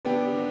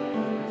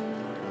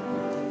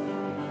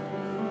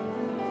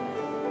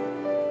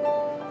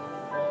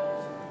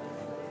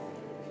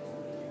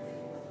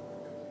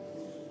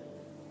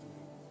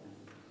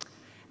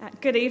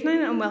Good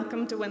evening and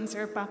welcome to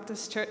Windsor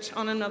Baptist Church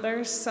on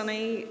another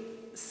sunny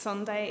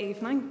Sunday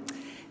evening.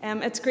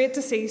 It's great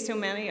to see so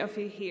many of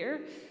you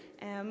here.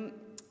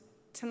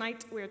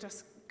 Tonight we're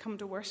just come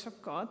to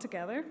worship God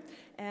together.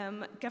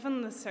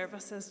 Given the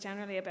service is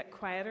generally a bit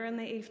quieter in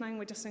the evening,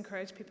 we just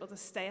encourage people to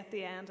stay at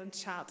the end and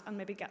chat and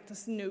maybe get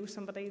to know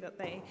somebody that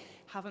they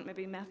haven't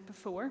maybe met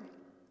before.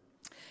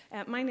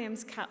 My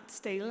name's Kat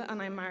Steele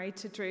and I'm married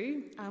to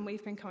Drew, and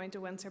we've been coming to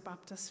Windsor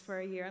Baptist for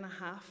a year and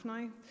a half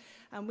now.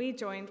 And we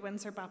joined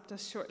Windsor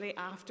Baptist shortly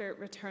after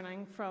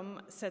returning from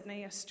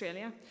Sydney,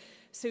 Australia.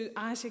 So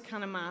as you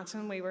can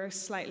imagine, we were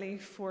slightly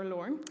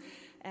forlorn,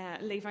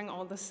 leaving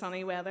all the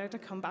sunny weather to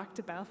come back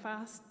to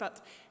Belfast.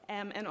 But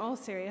in all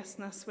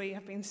seriousness, we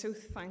have been so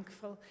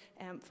thankful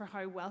for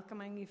how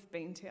welcoming you've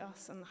been to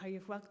us and how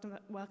you've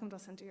welcomed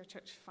us into your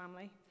church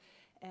family.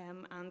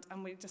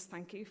 And we just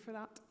thank you for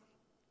that.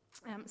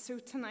 So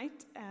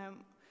tonight,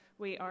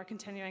 we are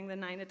continuing the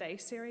 9-a-day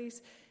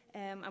series,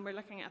 and we're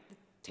looking at the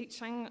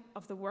teaching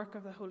of the work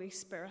of the Holy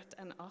Spirit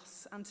in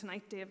us. And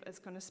tonight Dave is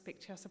going to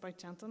speak to us about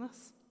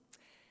gentleness.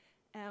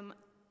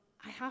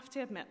 I have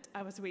to admit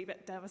I was a wee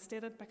bit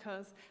devastated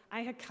because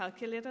I had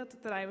calculated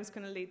that I was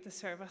going to lead the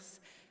service,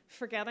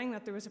 forgetting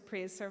that there was a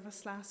praise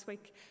service last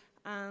week,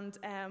 and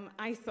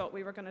I thought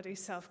we were going to do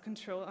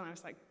self-control, and I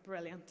was like,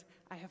 brilliant,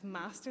 I have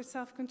mastered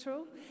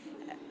self-control.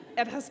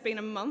 It has been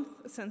a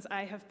month since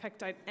I have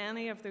picked out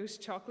any of those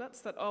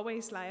chocolates that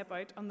always lie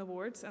about on the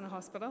wards in a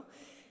hospital.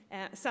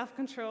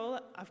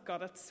 Self-control, I've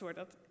got it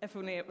sorted, if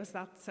only it was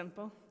that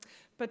simple.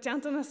 But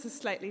gentleness is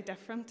slightly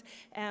different.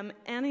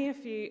 Any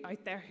of you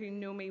out there who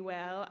know me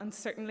well, and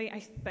certainly I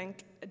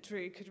think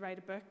Drew could write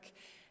a book,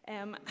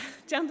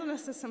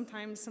 gentleness is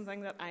sometimes something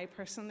that I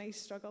personally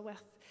struggle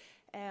with.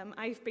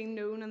 I've been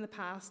known in the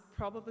past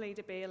probably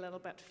to be a little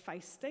bit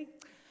feisty.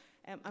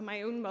 And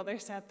my own mother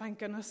said, thank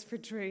goodness for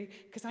Drew,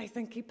 because I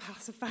think he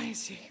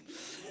pacifies you.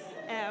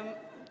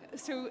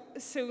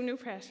 So no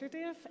pressure,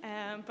 Dave,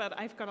 but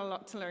I've got a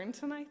lot to learn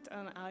tonight,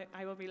 and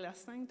I will be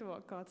listening to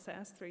what God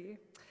says through you.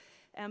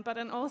 But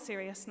in all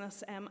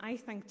seriousness, I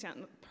think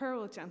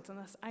pearl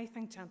gentleness, I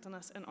think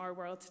gentleness in our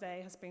world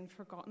today has been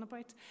forgotten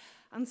about.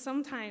 And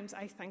sometimes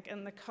I think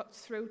in the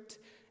cutthroat,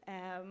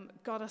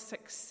 gotta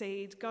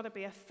succeed, gotta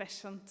be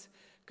efficient,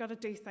 gotta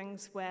do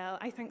things well,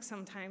 I think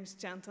sometimes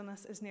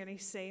gentleness is nearly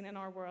seen in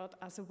our world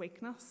as a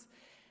weakness.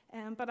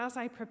 But as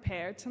I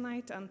prepared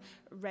tonight and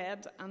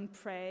read and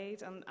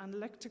prayed and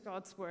looked to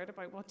God's word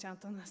about what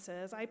gentleness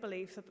is, I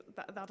believe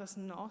that is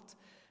not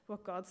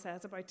what God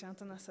says about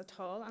gentleness at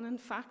all. And in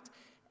fact,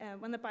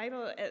 when the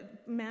Bible,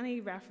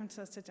 many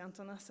references to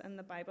gentleness in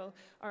the Bible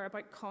are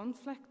about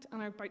conflict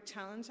and are about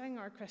challenging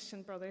our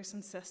Christian brothers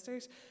and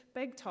sisters,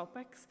 big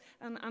topics.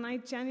 And I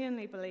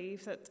genuinely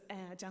believe that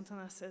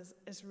gentleness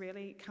is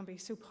really can be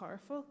so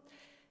powerful.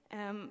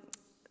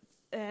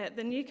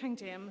 The New King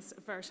James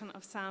Version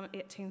of Psalm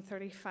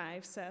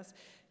 18:35 says,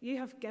 "You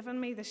have given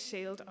me the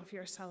shield of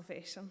your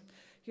salvation.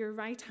 Your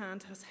right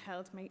hand has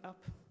held me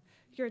up.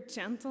 Your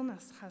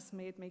gentleness has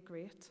made me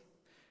great."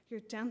 Your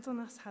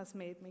gentleness has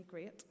made me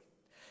great.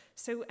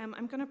 So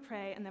I'm going to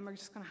pray, and then we're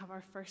just going to have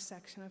our first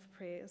section of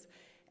praise.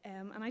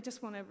 And I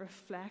just want to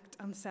reflect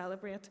and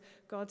celebrate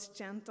God's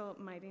gentle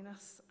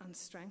mightiness and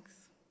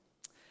strength.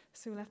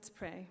 So let's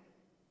pray.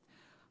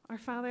 Our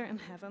Father in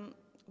heaven,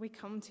 we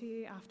come to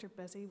you after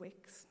busy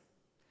weeks.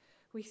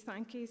 We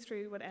thank you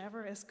through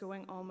whatever is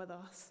going on with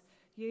us.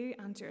 You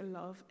and your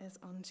love is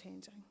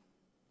unchanging.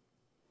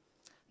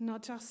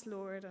 Nudge us,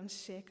 Lord, and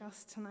shake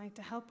us tonight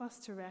to help us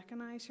to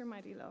recognize your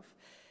mighty love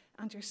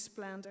and your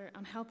splendor,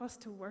 and help us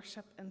to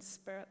worship in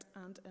spirit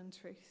and in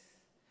truth.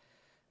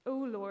 O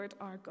Lord,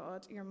 our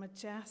God, your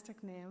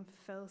majestic name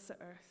fills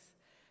the earth,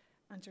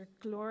 and your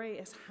glory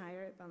is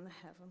higher than the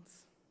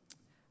heavens.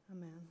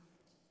 Amen.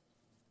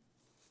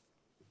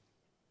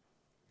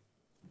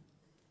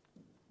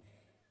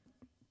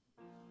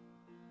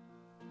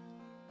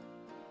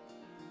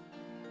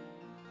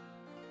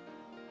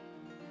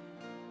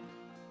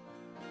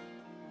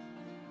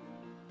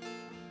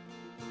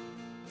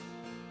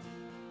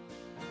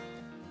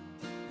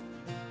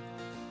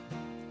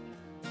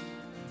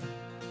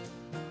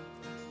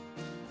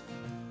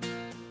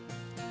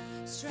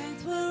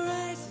 Strength will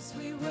rise as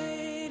we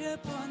wait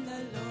upon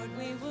the Lord.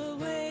 We will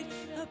wait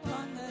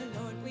upon the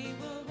Lord. We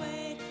will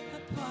wait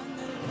upon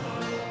the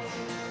Lord.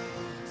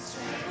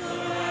 Strength will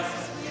rise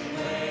as we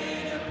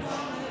wait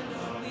upon the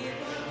Lord. We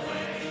will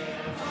wait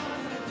upon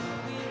the Lord.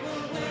 We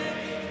will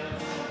wait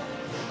upon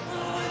the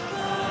Lord. Our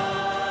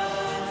God,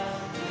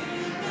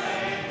 you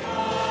reign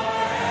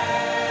forever.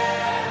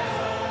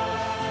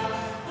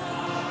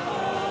 Our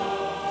hope,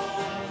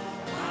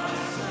 our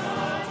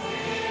strong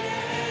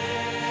deliverer.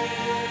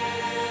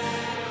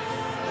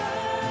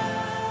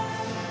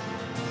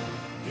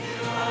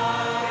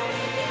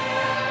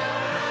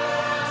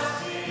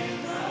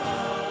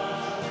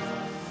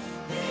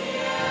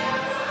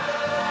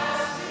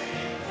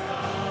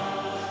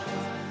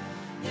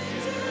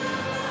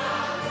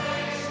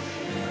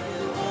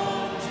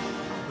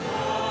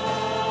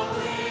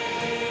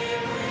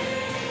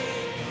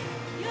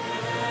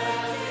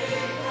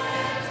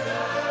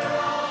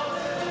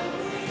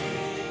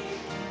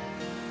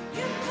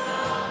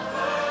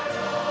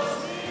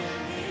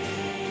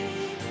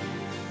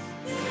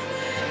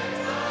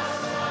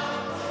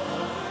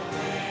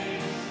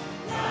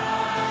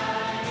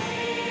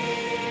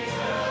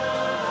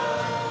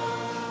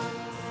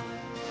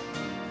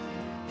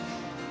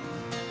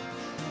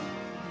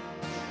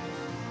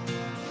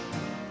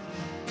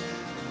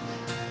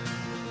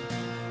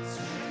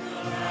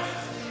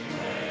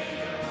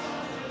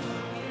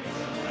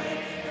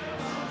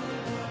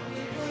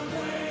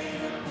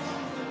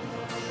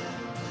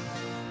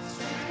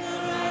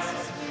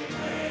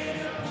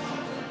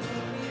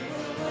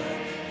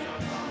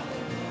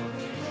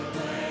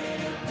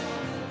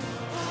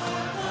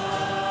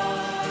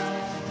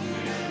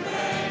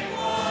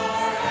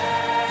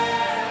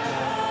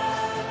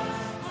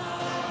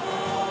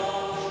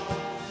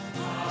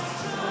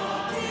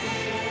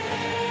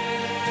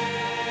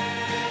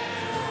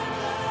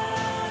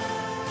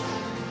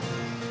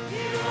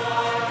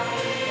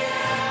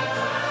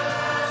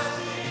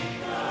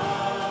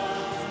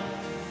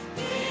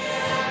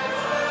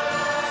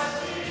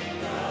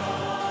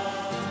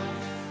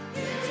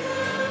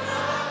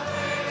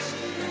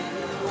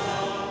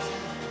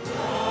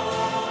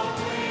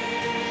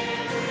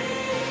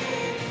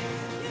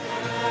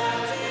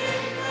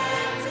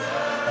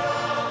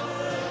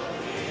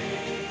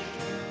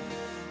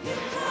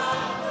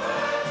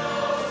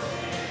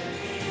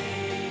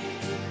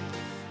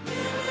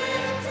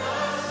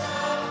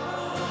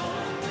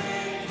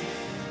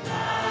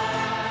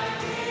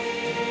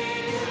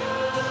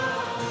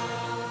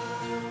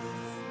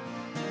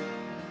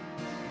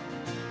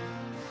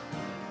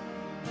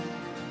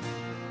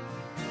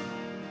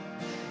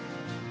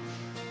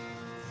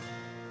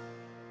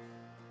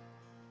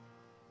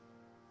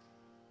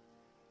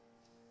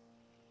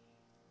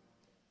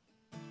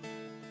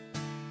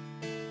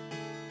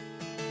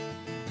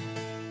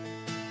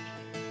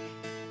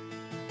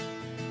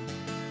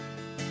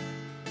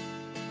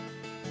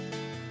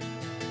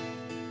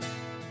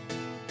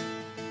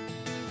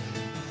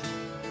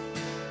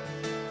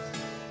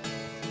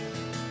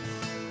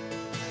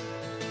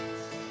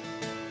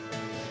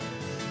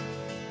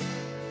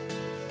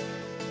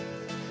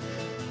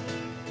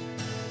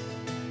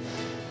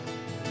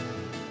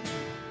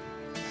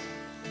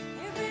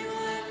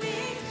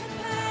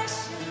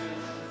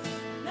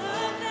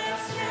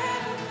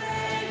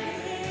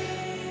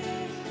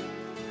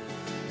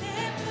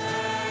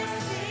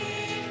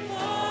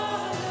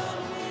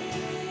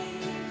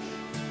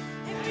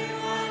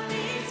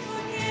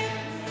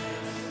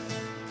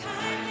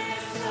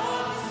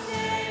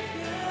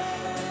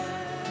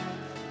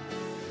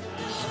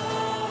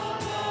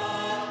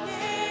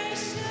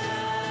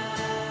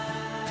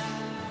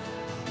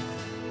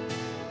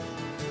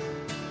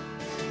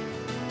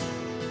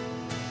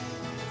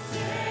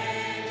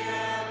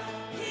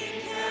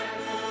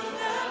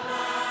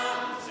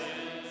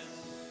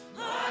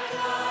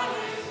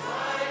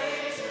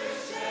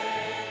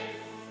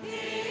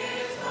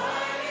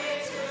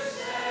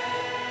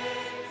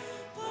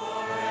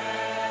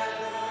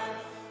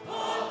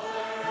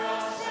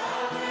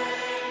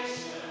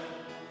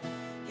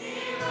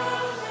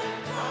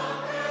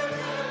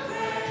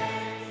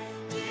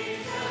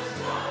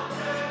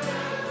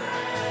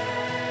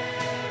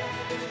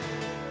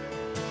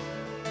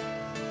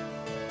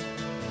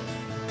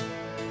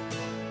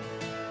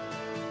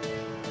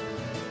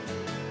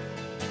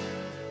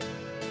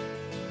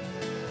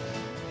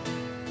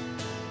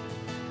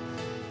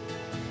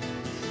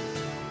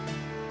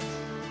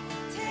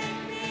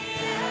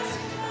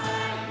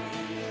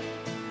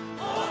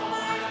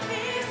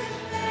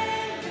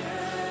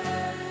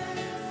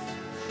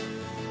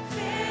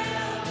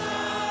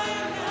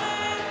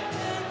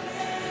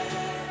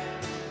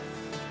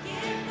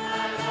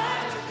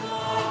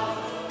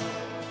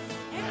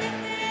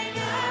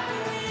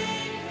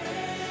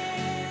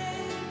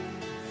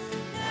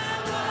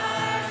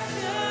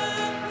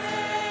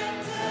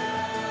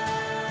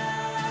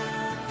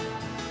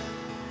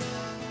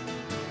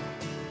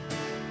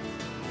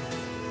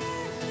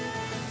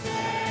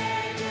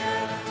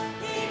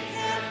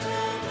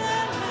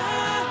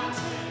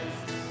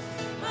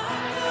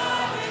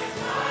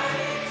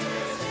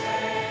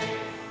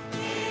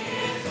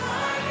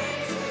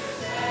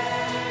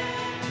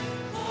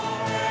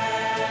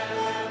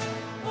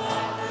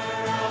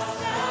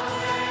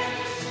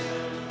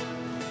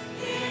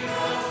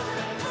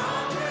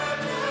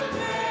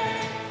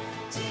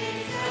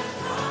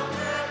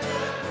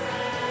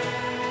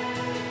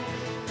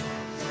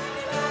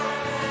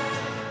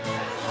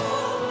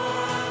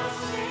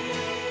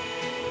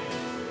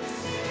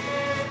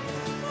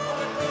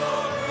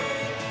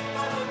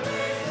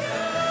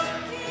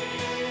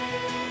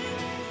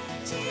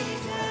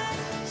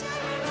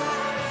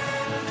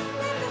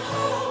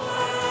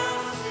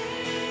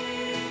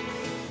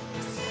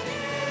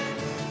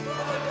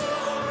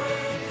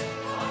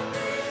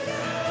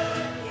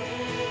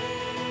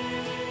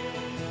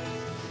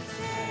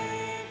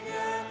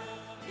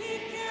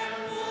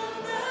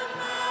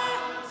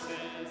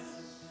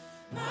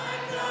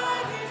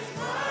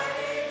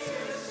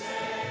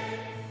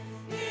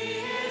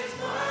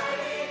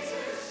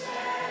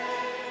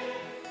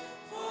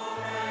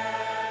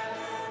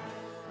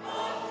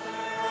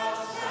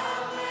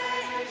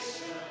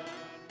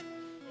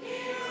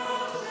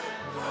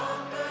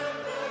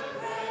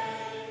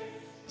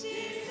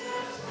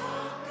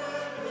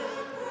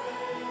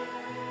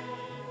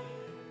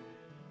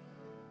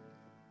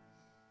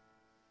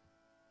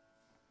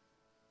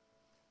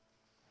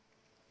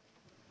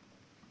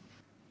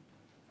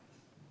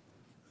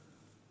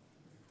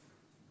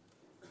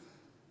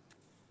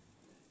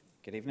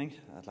 Good evening.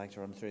 I'd like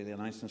to run through the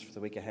announcements for the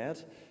week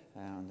ahead,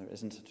 and there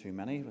isn't too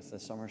many with the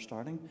summer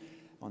starting.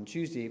 On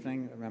Tuesday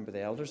evening, remember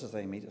the elders as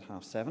they meet at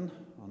 7:30.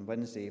 On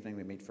Wednesday evening,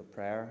 we meet for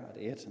prayer at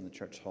 8 in the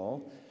church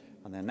hall.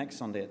 And then next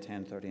Sunday at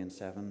 10:30 and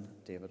 7,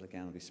 David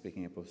again will be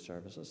speaking at both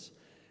services.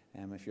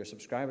 If you're a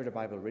subscriber to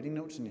Bible reading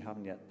notes and you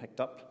haven't yet picked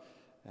up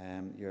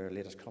your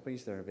latest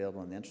copies, they're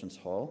available in the entrance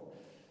hall.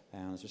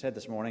 And as we said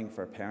this morning,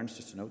 for parents,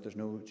 just to note, there's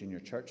no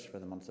junior church for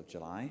the month of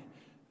July.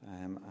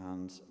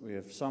 And we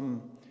have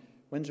some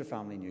Windsor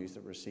family news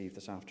that we received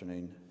this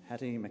afternoon.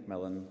 Hetty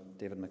McMillan,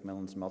 David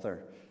McMillan's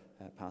mother,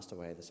 passed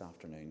away this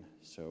afternoon.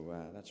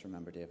 So let's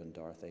remember David and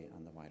Dorothy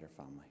and the wider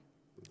family.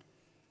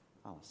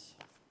 Alice.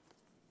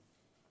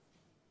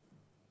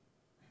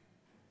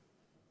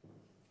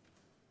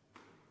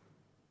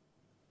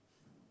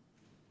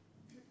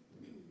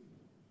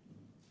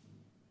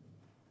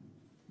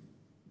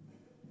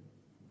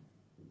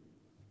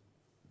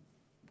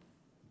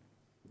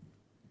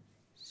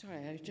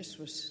 Sorry, I just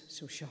was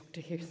so shocked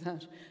to hear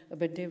that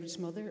about David's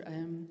mother,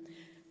 and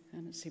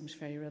it seems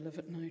very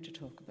relevant now to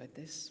talk about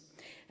this.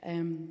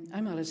 I'm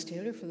Alice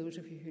Taylor, for those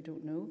of you who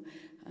don't know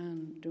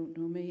and don't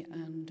know me,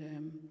 and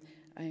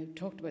I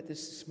talked about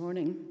this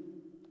morning,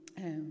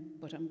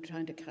 but I'm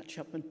trying to catch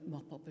up and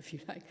mop up, if you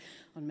like,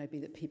 on maybe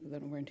the people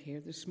that weren't here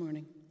this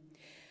morning.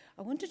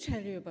 I want to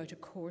tell you about a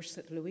course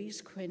that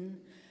Louise Quinn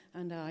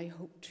and I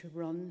hope to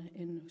run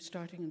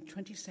starting on the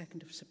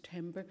 22nd of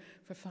September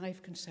for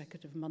 5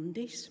 consecutive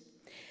Mondays.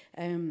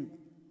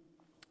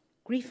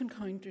 Grief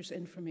Encounters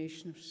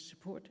Information of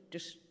Support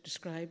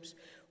describes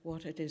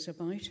what it is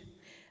about.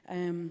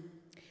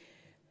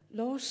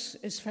 Loss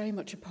is very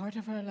much a part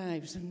of our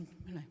lives, and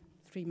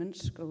 3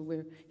 minutes ago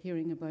we're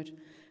hearing about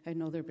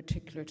another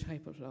particular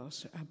type of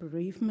loss, a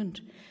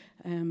bereavement.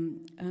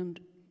 And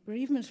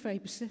bereavement is very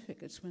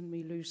specific. It's when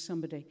we lose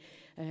somebody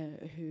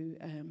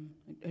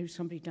who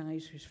somebody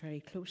dies who's very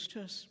close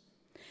to us.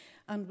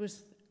 And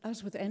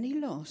as with any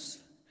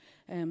loss,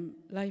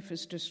 life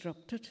is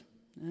disrupted.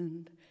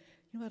 And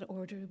you know that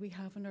order we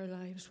have in our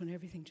lives when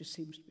everything just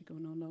seems to be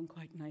going along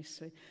quite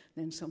nicely,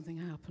 then something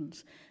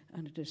happens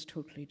and it is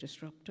totally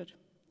disrupted.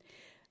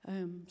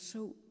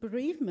 So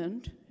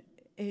bereavement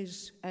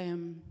is...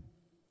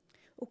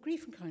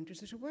 Grief Encounters,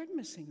 there's a word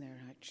missing there,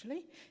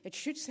 actually. It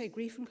should say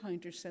Grief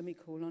Encounters,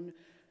 semicolon,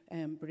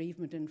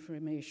 bereavement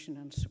information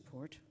and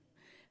support.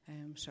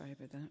 Sorry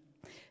about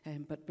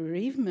that. But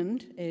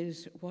bereavement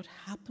is what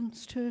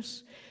happens to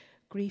us.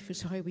 Grief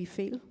is how we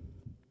feel.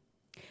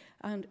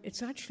 And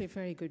it's actually a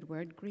very good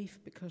word, grief,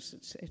 because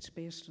it's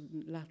based on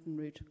the Latin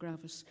root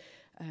gravis,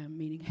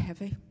 meaning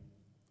heavy.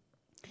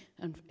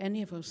 And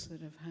any of us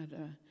that have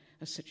had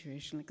a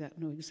situation like that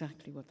know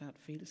exactly what that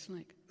feels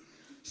like.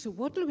 So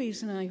what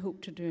Louise and I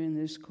hope to do in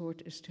this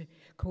course is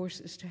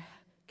to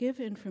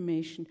give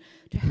information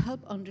to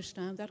help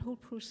understand that whole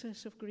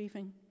process of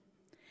grieving,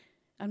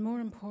 and more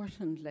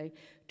importantly,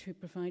 to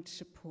provide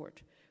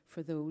support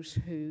for those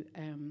who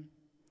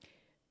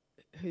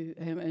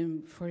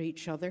for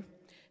each other.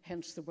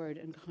 Hence the word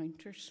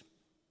encounters.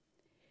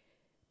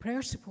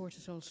 Prayer support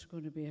is also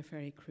going to be a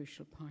very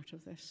crucial part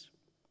of this.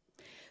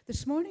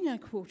 This morning I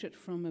quoted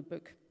from a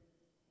book.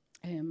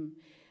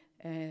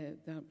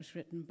 That was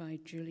written by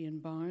Julian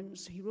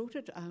Barnes. He wrote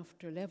it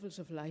after Levels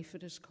of Life,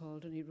 it is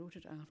called, and he wrote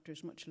it after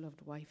his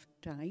much-loved wife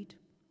died.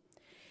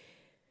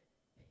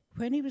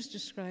 When he was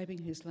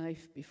describing his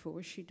life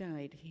before she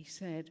died, he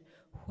said,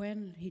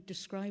 he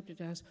described it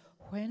as,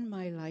 when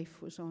my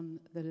life was on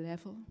the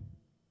level.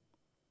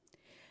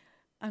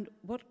 And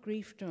what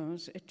grief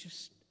does, it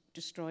just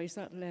destroys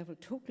that level,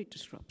 totally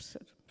disrupts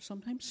it,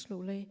 sometimes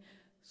slowly,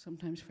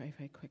 sometimes very,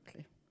 very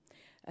quickly.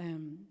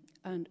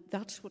 And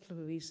that's what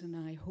Louise and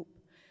I hope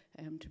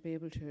to be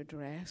able to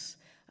address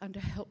and to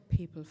help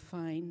people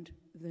find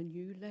the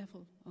new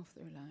level of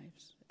their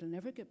lives. It'll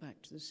never get back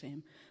to the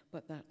same,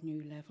 but that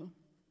new level.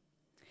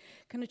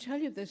 Can I tell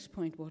you at this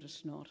point what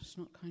it's not? It's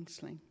not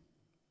counselling.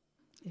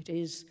 It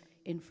is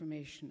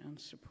information and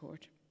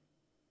support.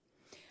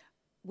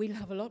 We'll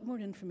have a lot more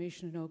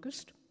information in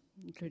August,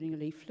 including a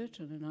leaflet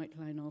and an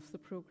outline of the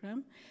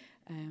programme.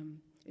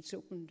 It's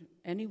open to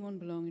anyone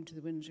belonging to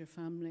the Windsor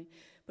family.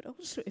 But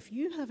also, if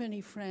you have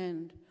any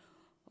friend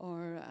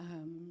or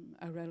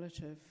a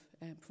relative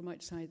from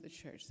outside the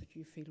church that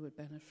you feel would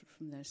benefit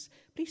from this,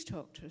 please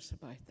talk to us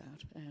about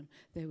that.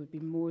 They would be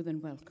more than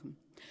welcome.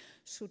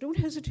 So don't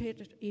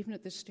hesitate, even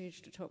at this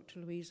stage, to talk to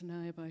Louise and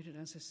I about it.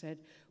 As I said,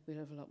 we'll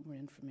have a lot more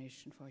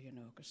information for you in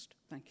August.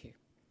 Thank you.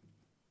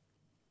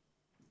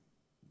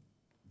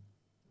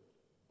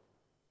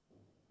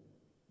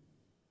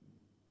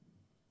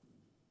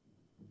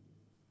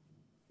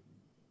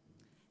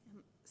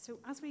 So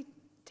as we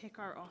take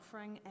our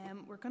offering,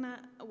 we're going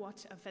to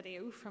watch a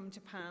video from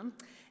Japan,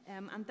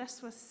 and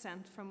this was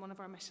sent from one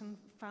of our mission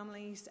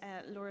families,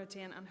 Laura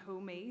Jane and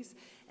Ho Mees.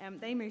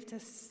 They moved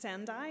to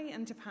Sendai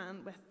in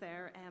Japan with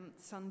their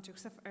son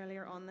Joseph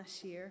earlier on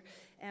this year,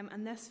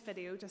 and this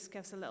video just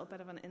gives a little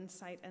bit of an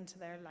insight into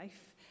their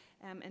life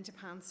in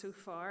Japan so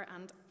far,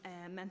 and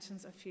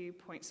mentions a few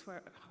points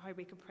how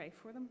we could pray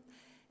for them.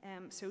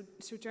 So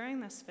during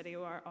this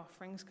video, our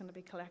offering is going to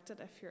be collected.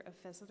 If you're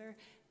a visitor,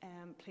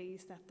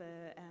 please let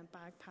the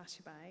bag pass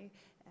you by.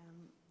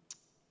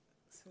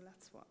 So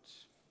let's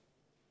watch.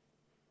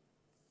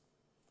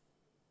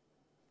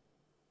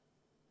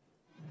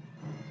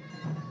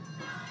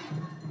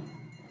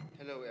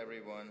 Hello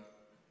everyone.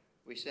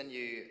 We send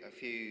you a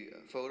few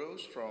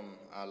photos from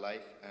our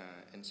life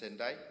in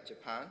Sendai,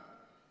 Japan,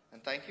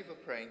 and thank you for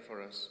praying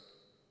for us.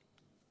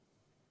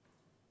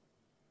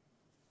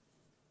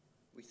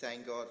 We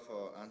thank God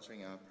for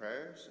answering our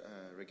prayers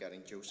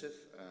regarding Joseph,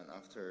 and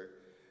after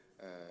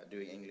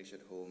doing English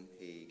at home,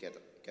 he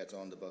gets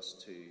on the bus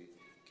to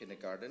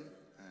kindergarten,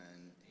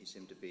 and he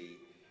seemed to be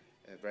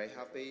very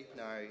happy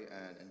now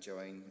and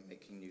enjoying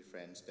making new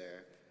friends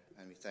there,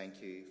 and we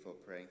thank you for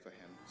praying for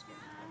him as well.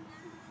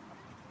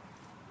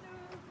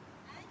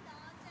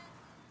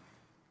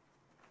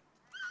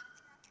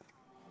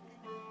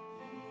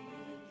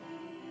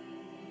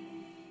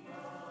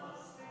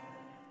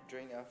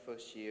 During our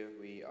first year,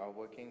 we are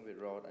working with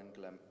Rod and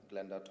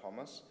Glenda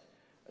Thomas,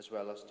 as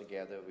well as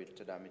together with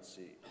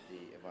Tadamitsu,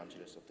 the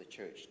evangelist of the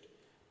church.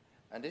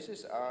 And this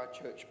is our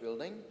church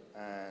building,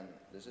 and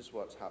this is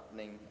what's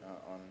happening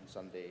on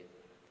Sunday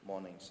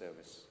morning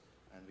service.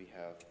 And we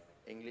have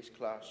English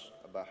class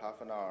about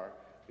half an hour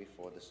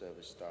before the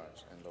service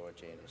starts, and Laura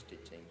Jane is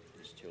teaching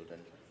these children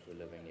who are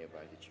living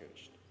nearby the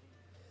church.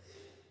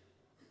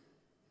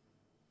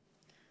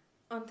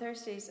 On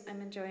Thursdays, I'm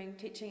enjoying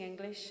teaching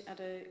English at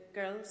a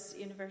girls'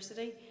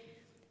 university.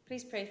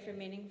 Please pray for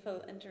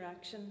meaningful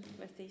interaction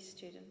with these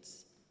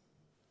students.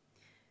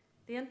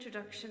 The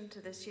introduction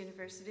to this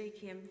university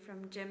came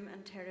from Jim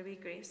and Terry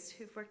Grace,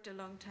 who've worked a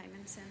long time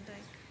in Sendai.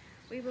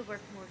 We will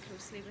work more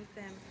closely with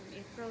them from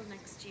April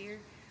next year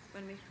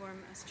when we form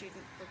a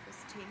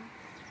student-focused team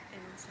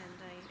in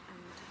Sendai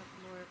and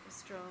have more of a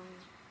strong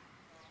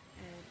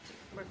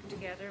work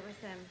together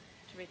with them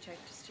to reach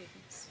out to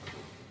students.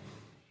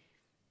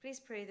 Please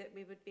pray that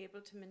we would be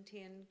able to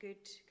maintain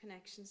good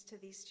connections to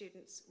these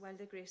students while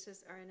the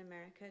Graces are in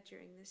America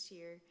during this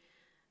year,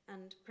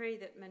 and pray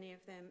that many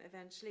of them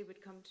eventually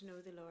would come to know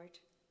the Lord.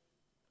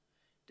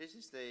 This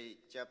is the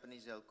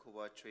Japanese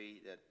Elkowa tree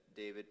that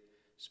David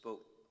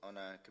spoke on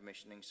a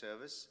commissioning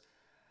service.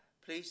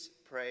 Please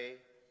pray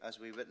as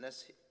we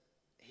witness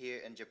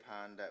here in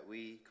Japan that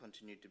we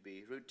continue to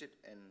be rooted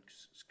in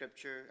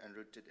Scripture and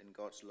rooted in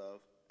God's love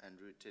and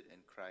rooted in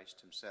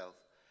Christ himself.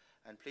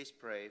 And please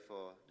pray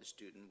for the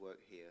student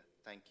work here.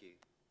 Thank you.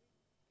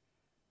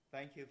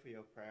 Thank you for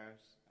your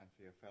prayers and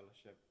for your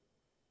fellowship.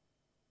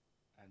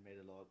 And may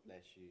the Lord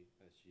bless you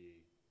as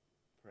you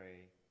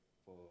pray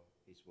for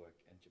his work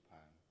in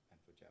Japan and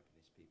for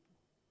Japanese people.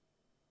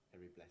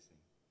 Every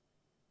blessing.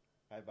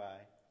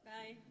 Bye-bye.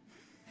 Bye.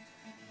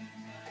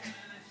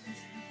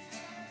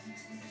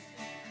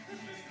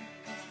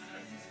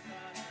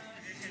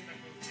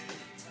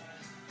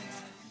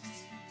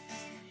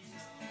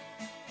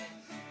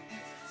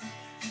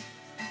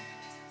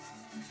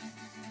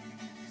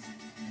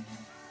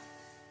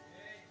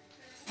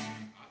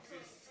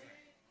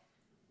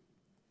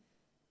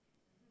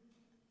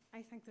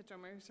 I think the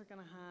drummers are going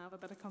to have a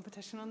bit of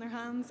competition on their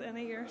hands in a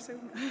year or so.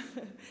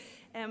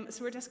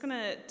 So we're just going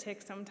to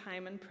take some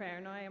time in prayer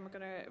now, and we're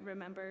going to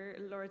remember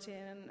Laura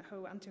Jane,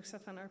 Ho and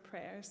Joseph in our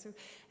prayers. So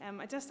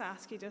I just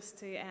ask you just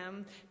to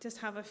just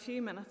have a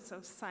few minutes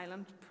of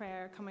silent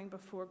prayer coming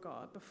before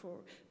God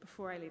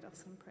before I lead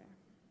us in prayer.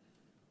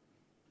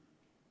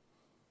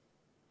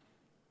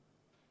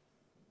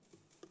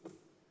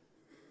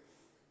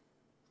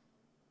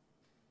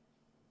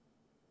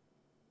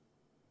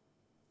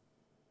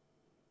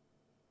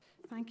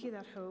 Thank you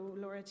that Ho,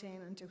 Laura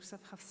Jane and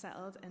Joseph have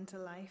settled into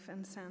life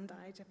in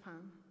Sendai,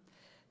 Japan.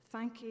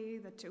 Thank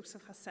you that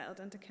Joseph has settled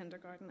into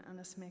kindergarten and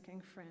is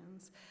making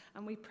friends.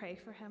 And we pray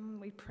for him.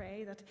 We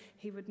pray that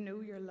he would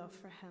know your love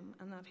for him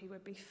and that he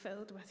would be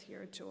filled with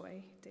your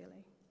joy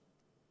daily.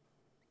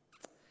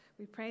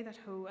 We pray that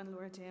Ho and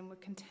Laura Jane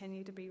would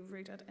continue to be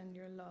rooted in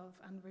your love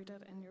and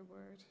rooted in your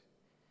word.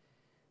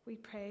 We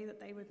pray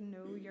that they would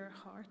know your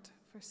heart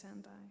for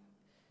Sendai.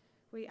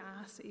 We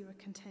ask that you would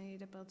continue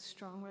to build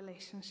strong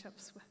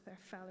relationships with their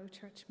fellow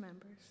church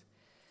members,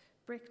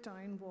 break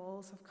down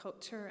walls of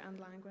culture and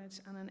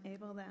language, and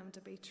enable them to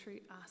be true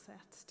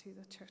assets to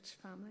the church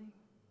family.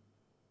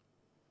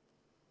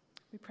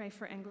 We pray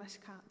for English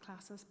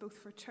classes, both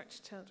for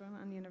church children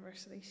and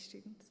university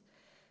students.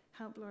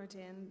 Help Laura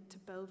Jane to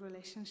build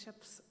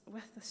relationships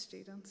with the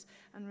students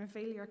and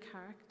reveal your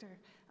character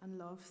and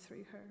love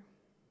through her.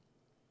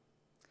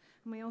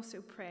 And we also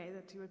pray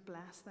that you would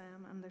bless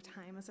them and their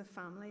time as a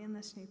family in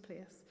this new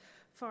place,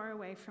 far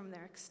away from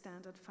their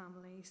extended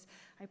families.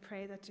 I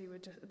pray that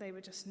they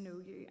would just know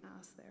you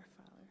as their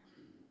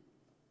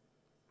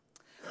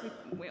Father.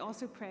 We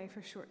also pray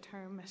for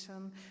short-term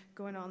mission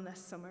going on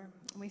this summer.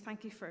 And we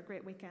thank you for a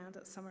great weekend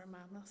at Summer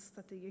Madness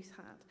that the youth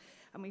had.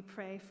 And we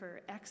pray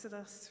for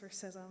Exodus, for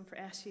SISM, for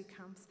SU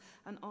camps,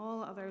 and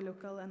all other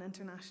local and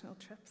international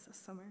trips this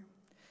summer.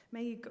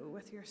 May you go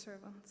with your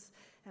servants.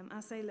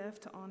 As they live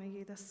to honour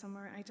you this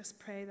summer, I just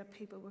pray that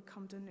people would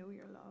come to know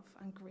your love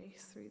and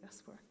grace through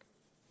this work.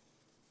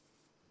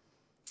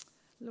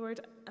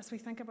 Lord, as we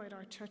think about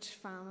our church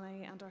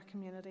family and our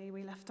community,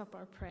 we lift up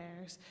our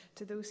prayers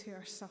to those who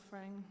are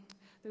suffering,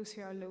 those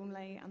who are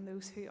lonely, and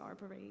those who are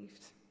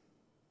bereaved.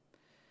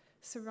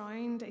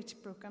 Surround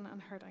each broken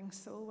and hurting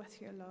soul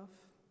with your love.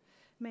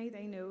 May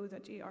they know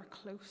that you are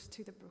close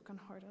to the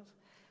brokenhearted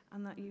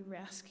and that you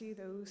rescue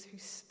those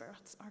whose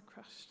spirits are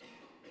crushed.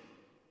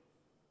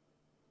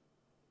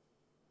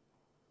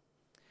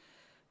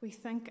 We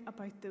think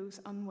about those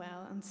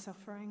unwell and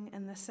suffering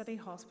in the city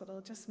hospital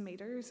just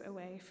metres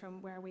away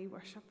from where we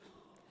worship.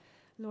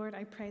 Lord,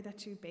 I pray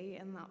that you be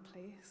in that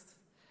place.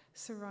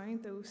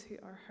 Surround those who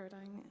are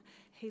hurting,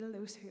 heal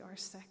those who are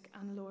sick,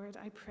 and Lord,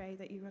 I pray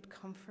that you would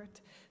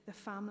comfort the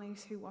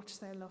families who watch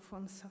their loved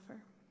ones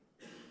suffer.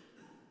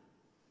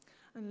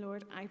 And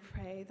Lord, I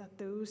pray that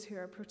those who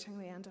are approaching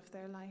the end of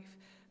their life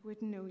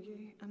would know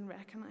you and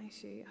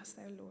recognise you as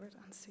their Lord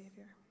and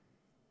Saviour.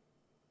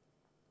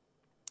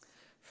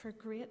 For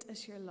great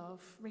is your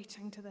love,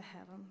 reaching to the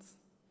heavens.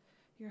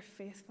 Your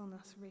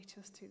faithfulness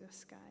reaches to the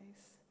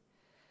skies.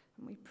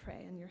 And we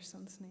pray in your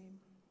Son's name.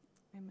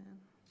 Amen.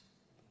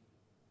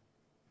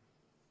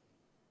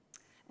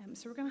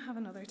 So we're going to have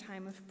another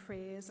time of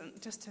praise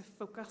and just to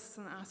focus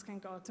on asking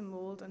God to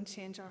mould and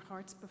change our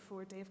hearts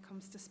before Dave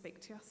comes to speak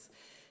to us.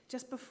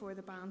 Just before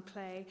the band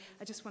play,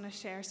 I just want to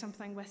share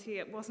something with you.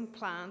 It wasn't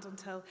planned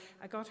until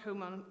I got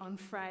home on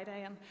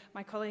Friday, and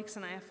my colleagues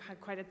and I have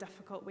had quite a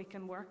difficult week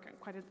in work,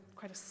 quite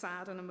a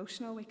sad and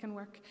emotional week in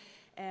work.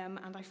 And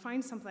I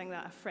found something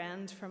that a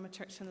friend from a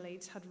church in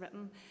Leeds had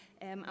written,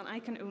 and I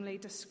can only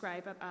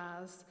describe it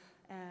as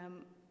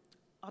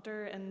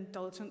utter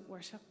indulgent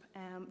worship.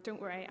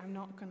 Don't worry, I'm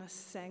not going to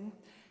sing.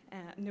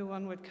 No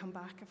one would come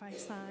back if I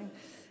sang.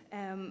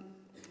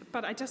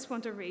 But I just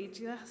want to read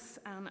you this,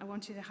 and I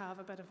want you to have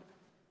a bit of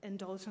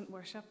indulgent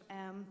worship.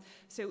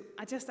 So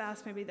I just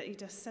ask maybe that you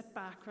just sit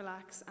back,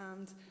 relax,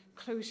 and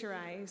close your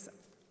eyes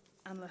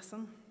and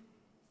listen.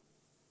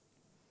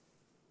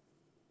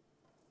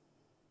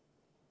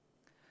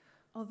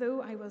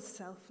 Although I was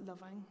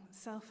self-loving,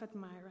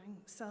 self-admiring,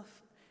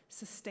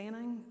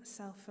 self-sustaining,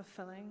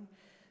 self-fulfilling,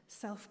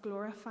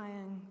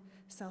 self-glorifying,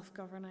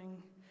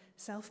 self-governing,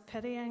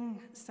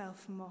 self-pitying,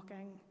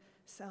 self-mocking,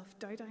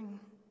 self-doubting,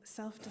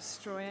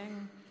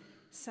 self-destroying,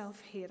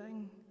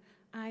 self-hating,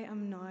 I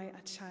am now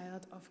a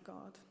child of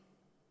God.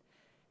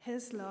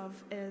 His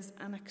love is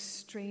an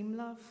extreme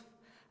love,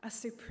 a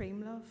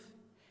supreme love.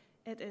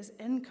 It is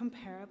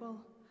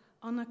incomparable,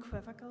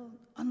 unequivocal,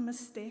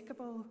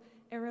 unmistakable,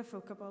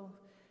 irrevocable,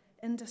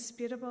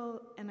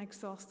 indisputable,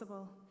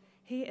 inexhaustible.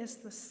 He is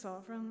the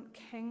sovereign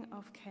King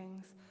of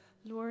kings,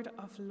 Lord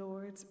of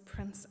lords,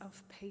 Prince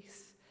of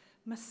peace,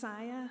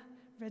 Messiah,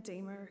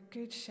 Redeemer,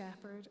 Good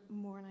Shepherd,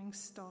 Morning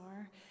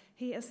Star.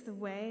 He is the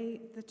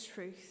way, the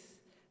truth,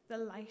 the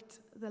light,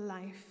 the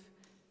life,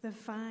 the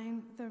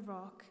vine, the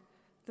rock,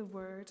 the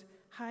word,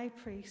 high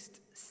priest,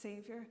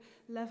 Saviour,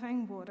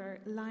 living water,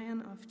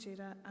 Lion of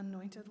Judah,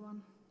 anointed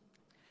one.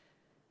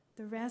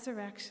 The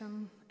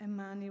resurrection,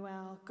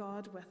 Emmanuel,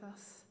 God with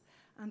us,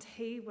 and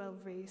he will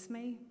raise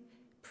me,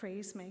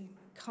 praise me,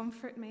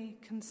 comfort me,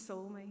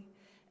 console me,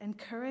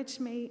 encourage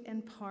me,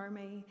 empower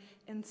me,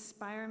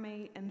 inspire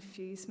me,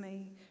 infuse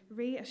me,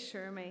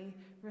 reassure me,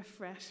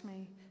 refresh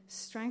me,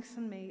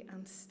 strengthen me,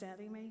 and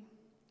steady me.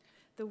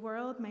 The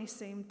world may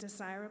seem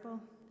desirable,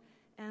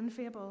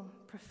 enviable,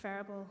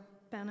 preferable,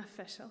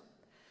 beneficial,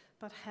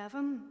 but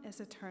heaven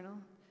is eternal,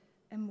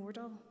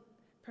 immortal,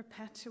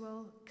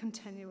 perpetual,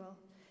 continual,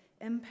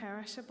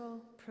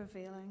 imperishable,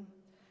 prevailing,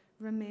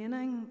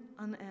 remaining,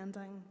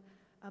 unending,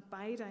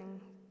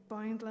 abiding,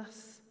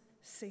 boundless,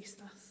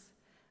 ceaseless.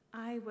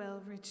 I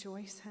will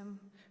rejoice him,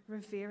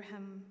 revere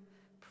him,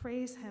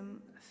 praise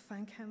him,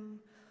 thank him,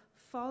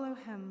 follow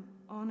him,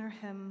 honour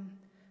him,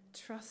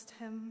 trust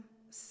him,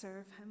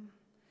 serve him,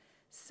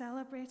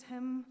 celebrate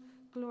him,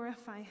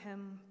 glorify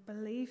him,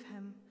 believe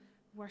him,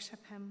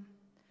 worship him,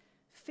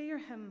 fear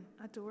him,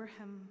 adore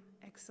him,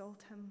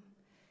 exalt him.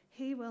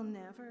 He will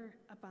never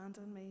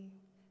abandon me,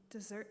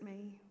 desert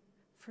me,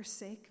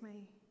 forsake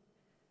me,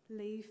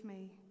 leave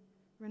me,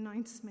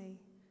 renounce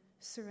me,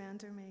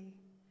 surrender me,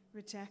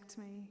 reject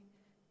me,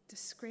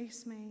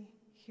 disgrace me,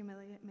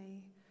 humiliate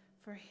me,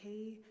 for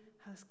he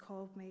has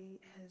called me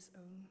his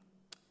own.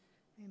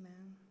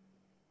 Amen.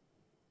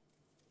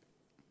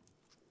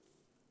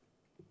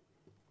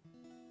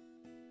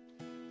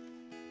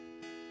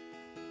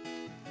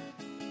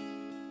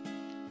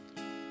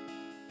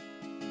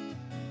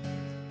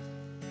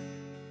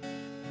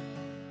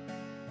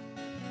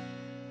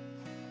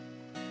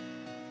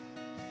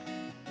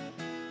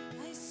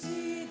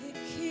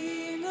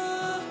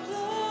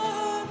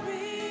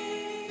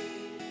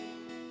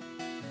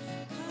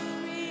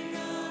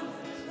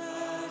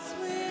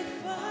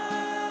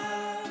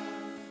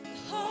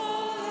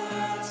 Holy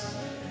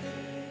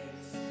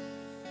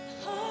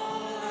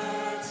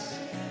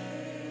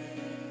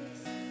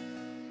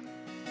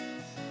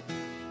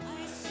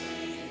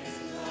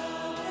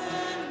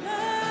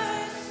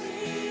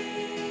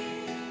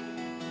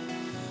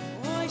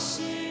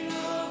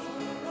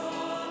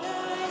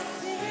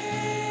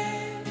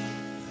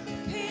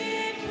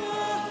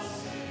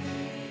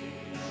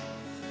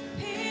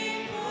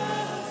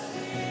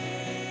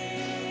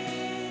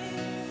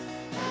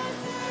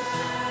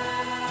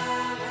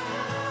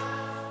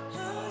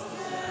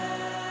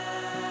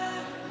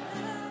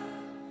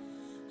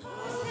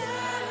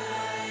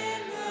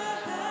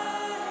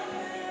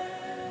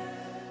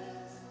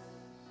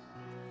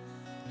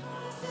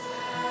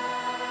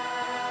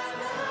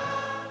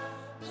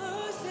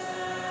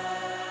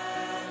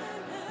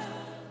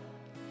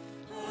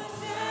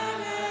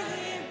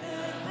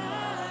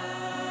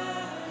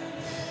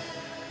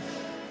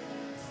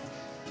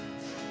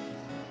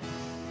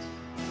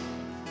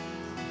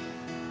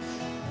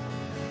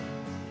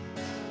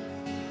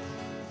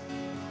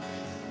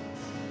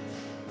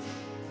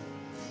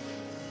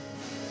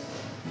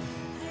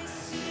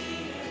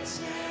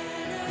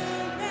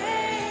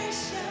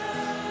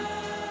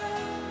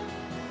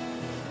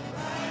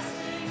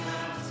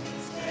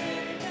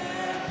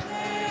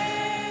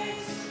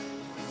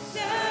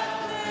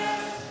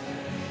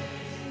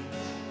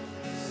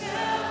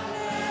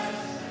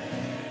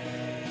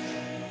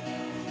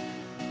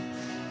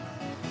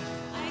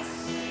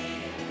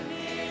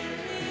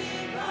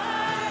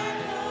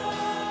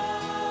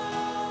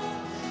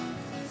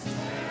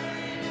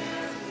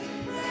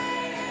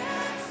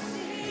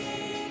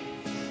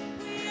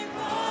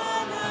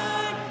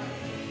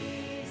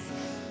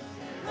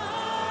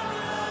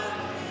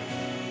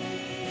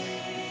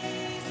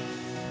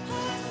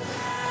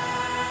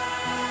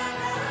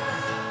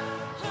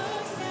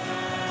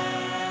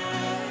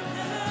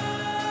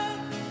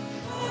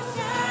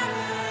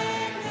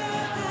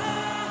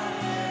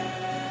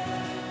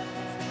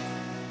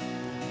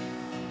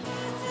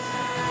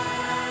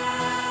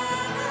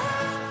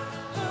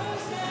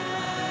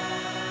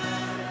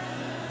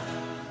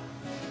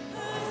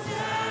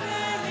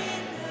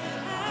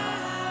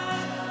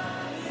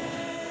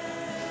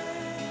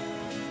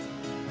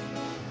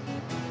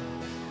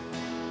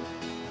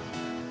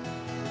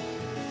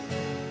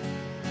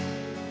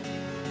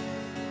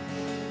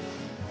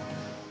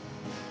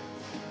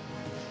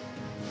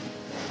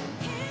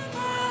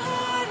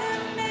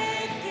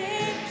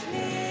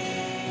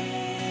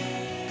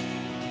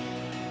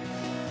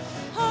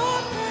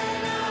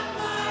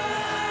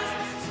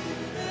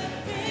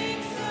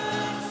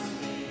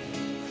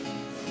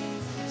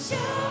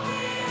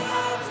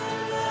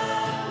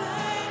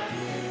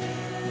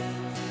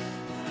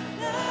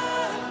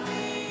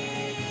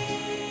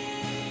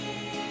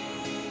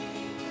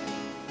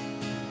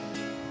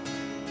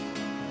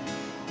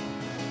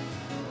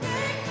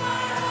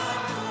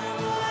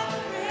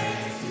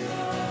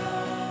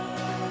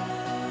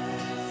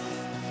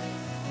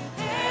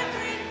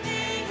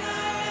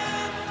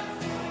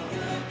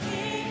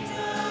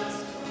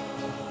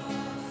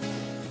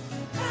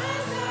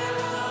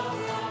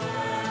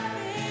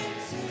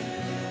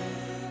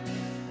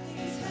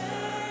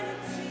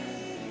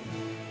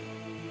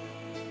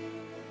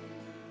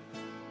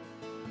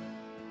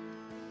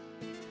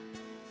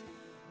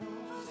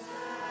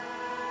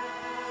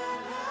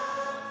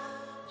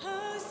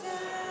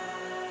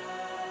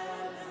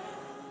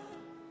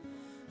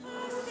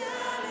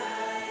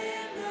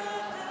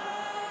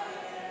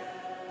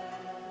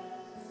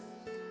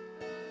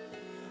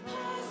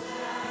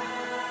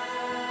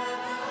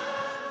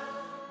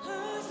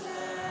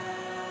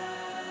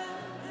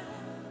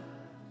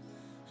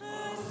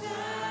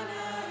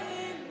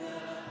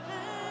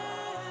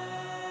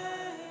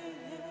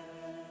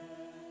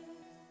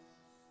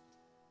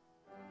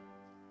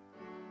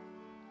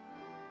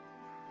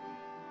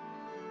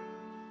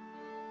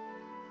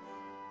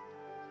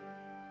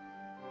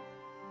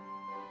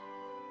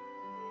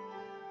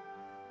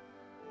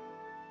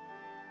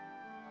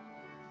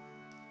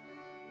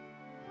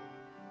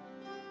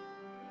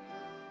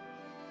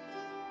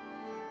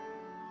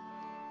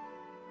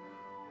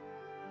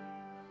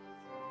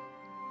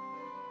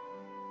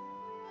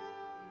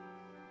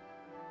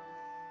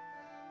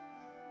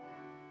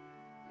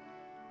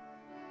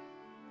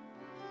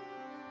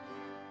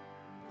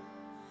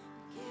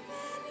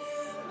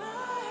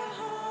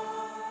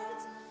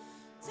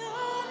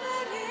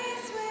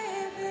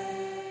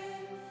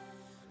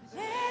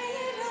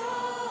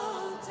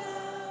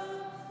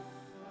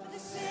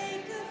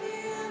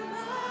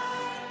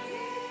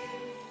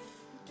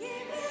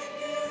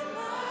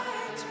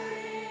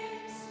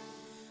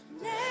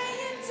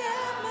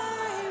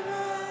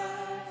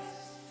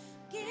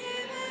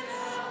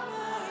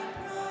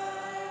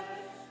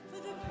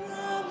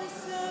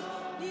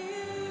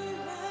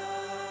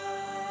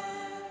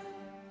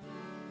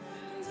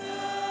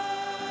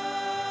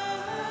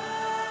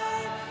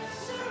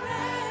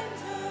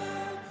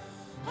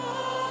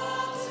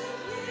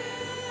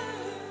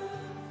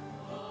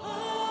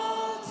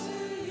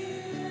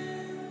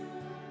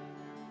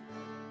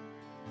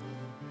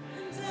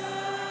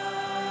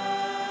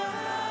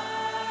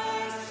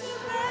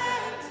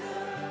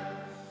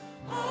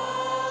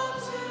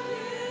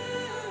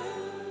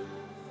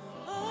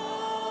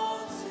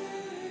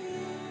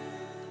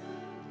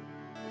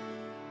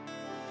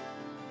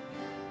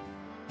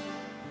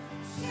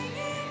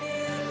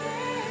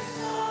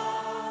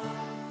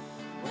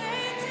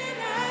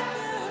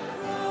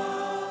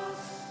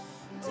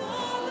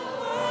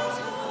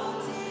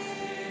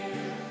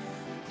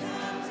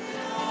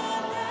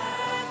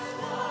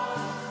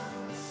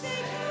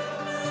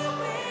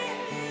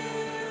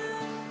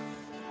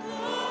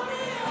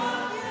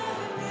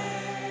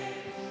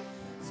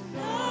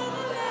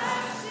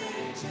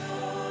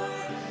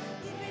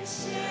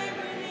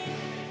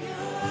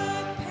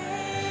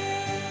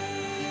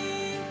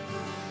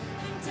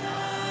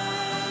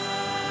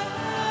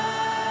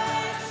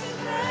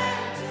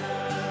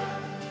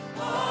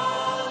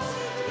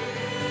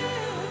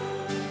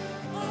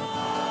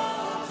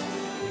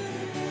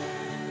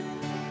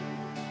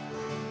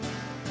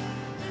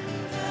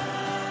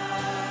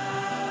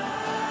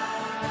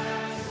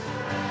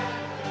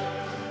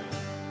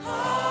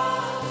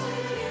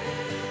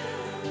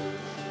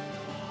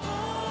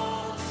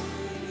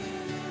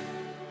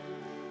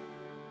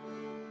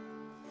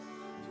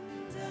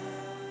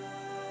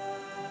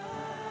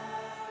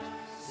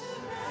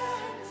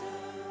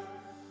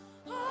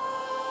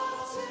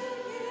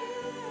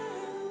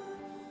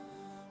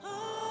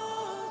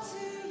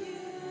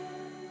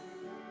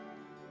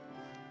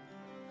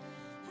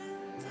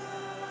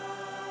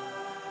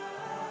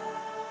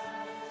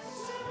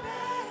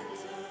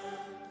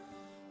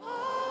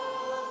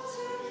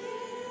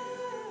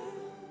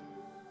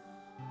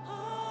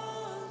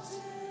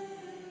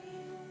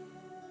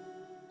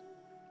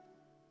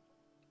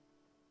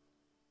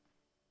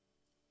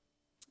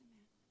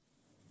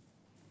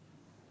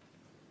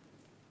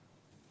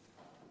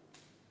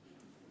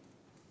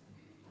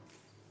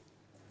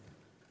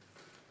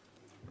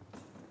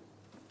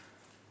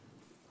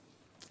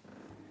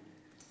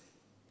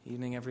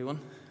Evening, everyone,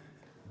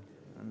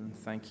 and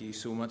thank you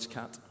so much,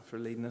 Kat, for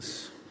leading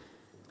us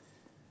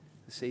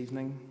this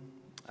evening.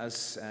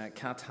 As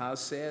Kat has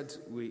said,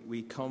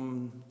 we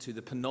come to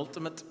the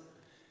penultimate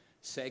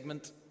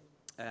segment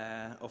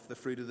of the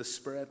fruit of the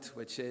Spirit,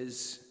 which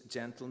is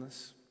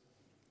gentleness.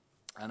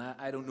 And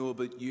I don't know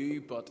about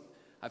you, but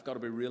I've got to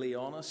be really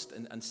honest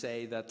and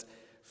say that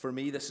for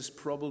me, this is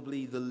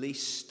probably the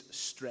least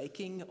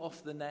striking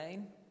of the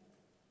 9.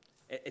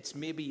 It's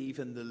maybe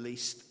even the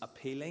least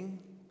appealing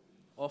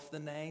of the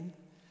 9.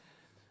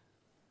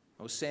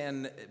 I was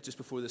saying just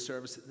before the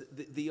service,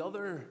 the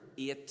other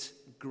 8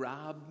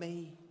 grab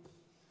me.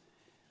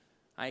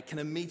 I can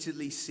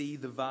immediately see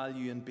the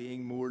value in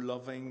being more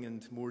loving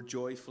and more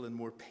joyful and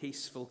more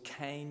peaceful.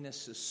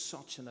 Kindness is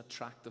such an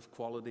attractive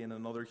quality in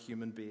another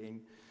human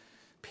being.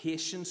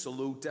 Patience,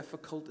 although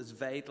difficult, is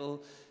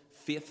vital.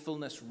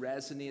 Faithfulness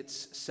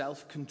resonates.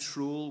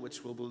 Self-control,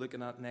 which we'll be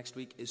looking at next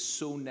week, is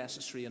so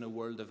necessary in a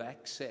world of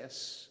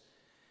excess.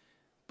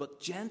 But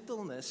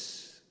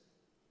gentleness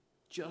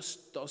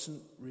just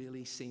doesn't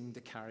really seem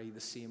to carry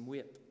the same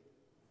weight.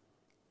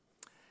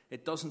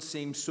 It doesn't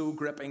seem so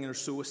gripping or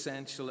so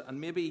essential. And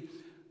maybe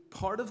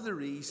part of the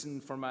reason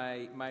for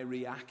my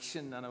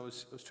reaction, and I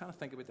was trying to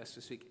think about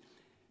this week,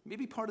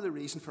 maybe part of the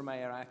reason for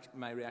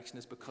my reaction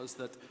is because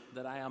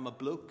that I am a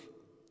bloke.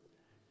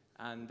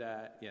 And,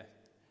 yeah,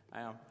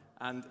 I am.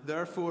 And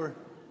therefore,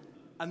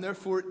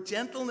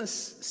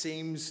 gentleness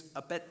seems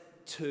a bit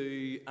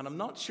too, and I'm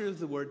not sure of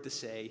the word to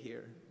say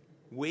here,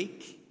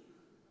 weak,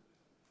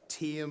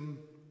 tame.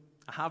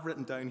 I have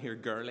written down here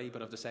girly,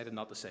 but I've decided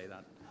not to say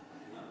that.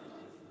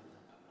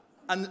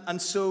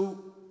 And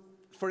so,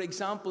 for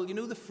example, you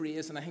know the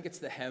phrase, and I think it's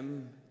the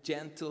hymn,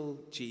 gentle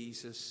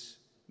Jesus,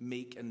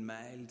 meek and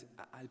mild.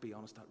 I'll be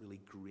honest, that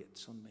really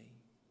grates on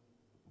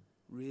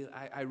me.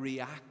 I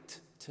react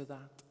to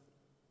that.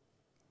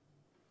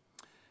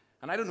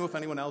 And I don't know if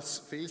anyone else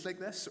feels like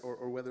this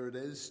or whether it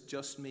is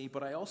just me,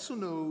 but I also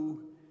know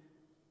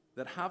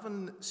that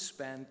having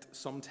spent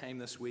some time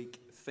this week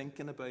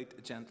thinking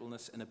about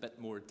gentleness in a bit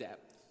more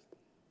depth,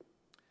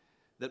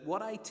 that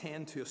what I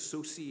tend to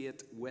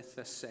associate with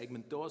this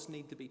segment does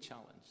need to be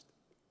challenged.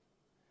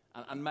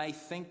 And my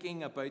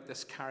thinking about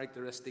this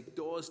characteristic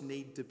does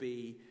need to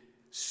be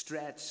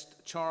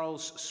stretched.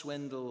 Charles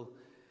Swindoll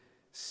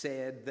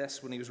said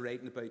this when he was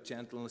writing about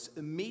gentleness.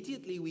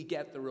 Immediately we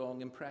get the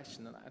wrong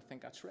impression, and I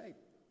think that's right.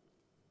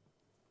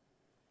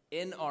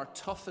 In our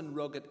tough and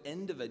rugged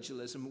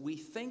individualism, we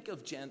think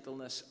of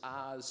gentleness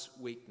as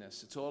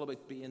weakness. It's all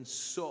about being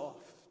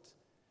soft,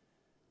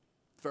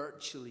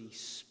 virtually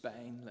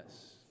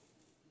spineless.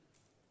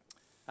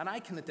 And I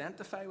can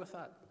identify with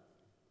that.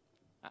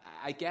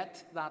 I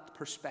get that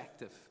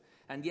perspective.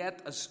 And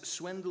yet, as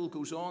Swindoll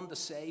goes on to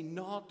say,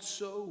 not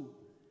so.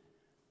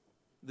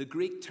 The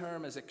Greek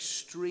term is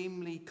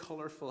extremely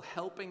colourful,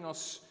 helping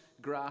us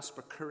grasp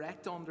a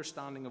correct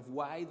understanding of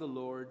why the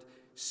Lord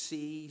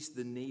sees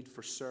the need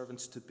for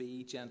servants to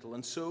be gentle.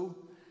 And so,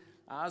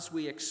 as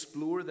we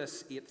explore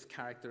this 8th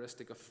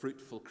characteristic of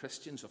fruitful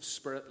Christians, of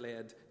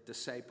Spirit-led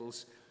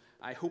disciples,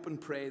 I hope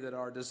and pray that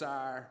our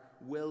desire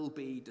will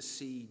be to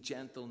see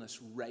gentleness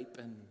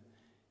ripen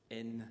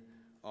in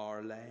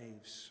our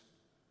lives.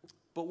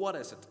 But what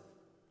is it?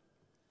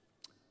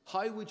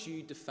 How would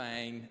you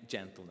define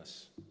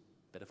gentleness?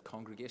 Bit of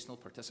congregational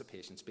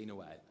participation, it's been a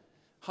while.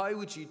 How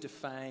would you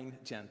define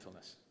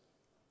gentleness?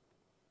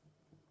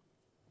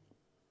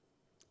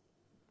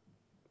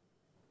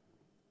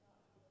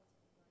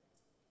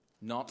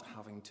 Not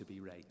having to be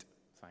right.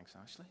 Thanks,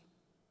 Ashley.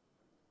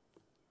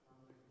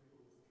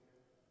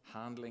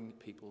 Handling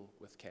people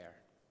with care.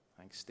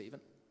 Thanks, Stephen.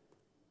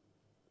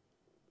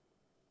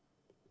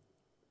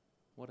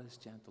 What is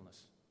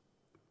gentleness?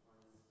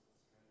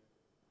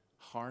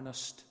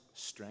 Harnessed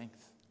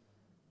strength.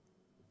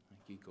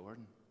 Thank you,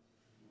 Gordon.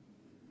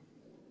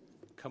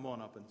 Come on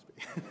up and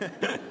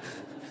speak.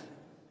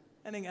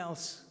 Anything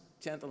else?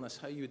 Gentleness,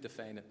 how you would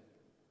define it?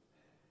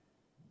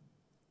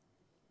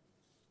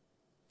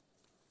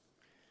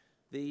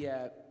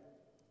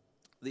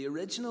 The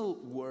original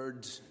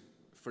word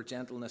for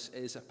gentleness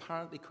is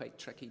apparently quite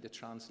tricky to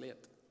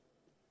translate.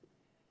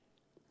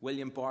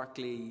 William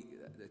Barclay,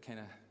 the kind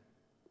of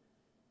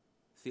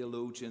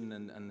theologian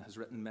and has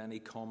written many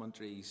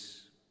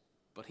commentaries,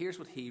 but here's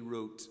what he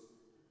wrote.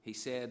 He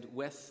said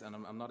with, and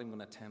I'm not even going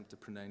to attempt to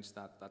pronounce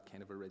that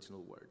kind of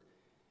original word,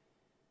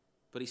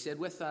 but he said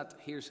with that,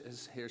 here's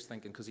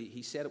thinking, because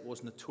he said it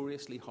was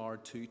notoriously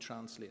hard to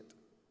translate.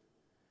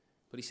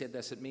 But he said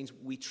this, it means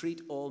we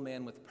treat all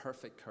men with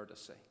perfect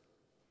courtesy.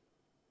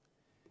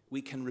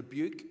 We can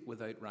rebuke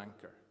without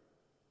rancor.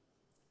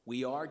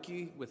 We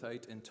argue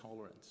without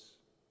intolerance.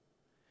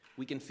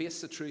 We can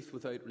face the truth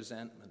without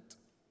resentment.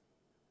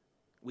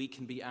 We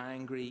can be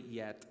angry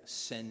yet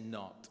sin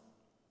not.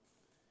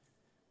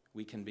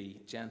 We can be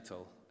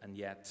gentle and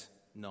yet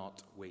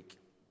not weak.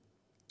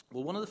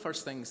 Well, one of the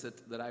first things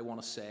that I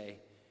want to say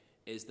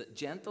is that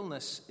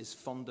gentleness is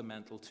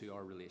fundamental to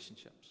our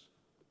relationships.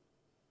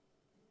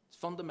 It's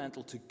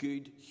fundamental to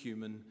good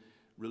human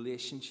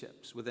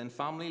relationships. Within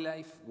family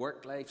life,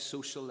 work life,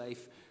 social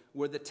life,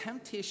 where the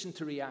temptation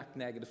to react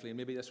negatively, and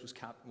maybe this was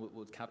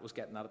what Kat was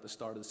getting at the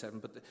start of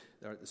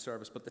the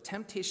service, but the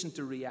temptation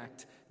to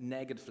react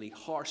negatively,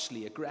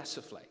 harshly,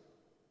 aggressively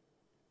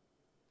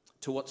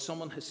to what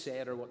someone has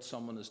said or what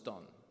someone has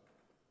done,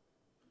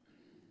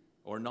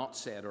 or not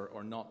said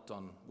or not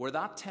done, where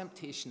that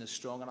temptation is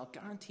strong, and I'll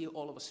guarantee you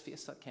all of us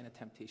face that kind of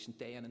temptation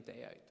day in and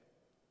day out,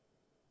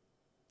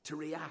 to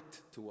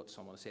react to what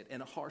someone has said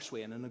in a harsh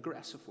way, in an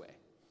aggressive way.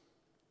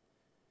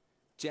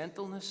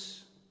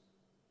 Gentleness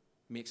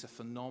makes a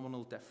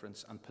phenomenal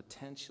difference and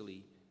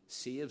potentially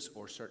saves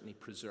or certainly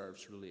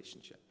preserves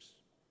relationships.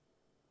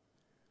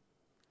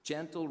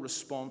 Gentle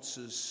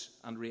responses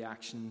and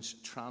reactions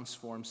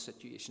transform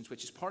situations,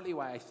 which is partly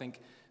why I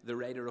think the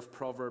writer of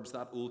Proverbs,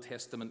 that Old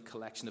Testament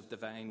collection of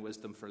divine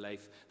wisdom for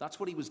life, that's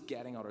what he was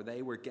getting at, or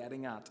they were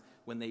getting at,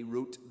 when they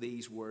wrote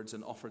these words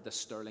and offered this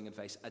sterling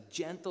advice. A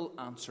gentle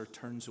answer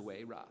turns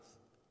away wrath.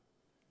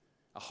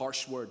 A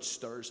harsh word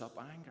stirs up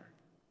anger.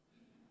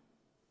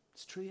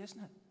 It's true,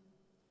 isn't it?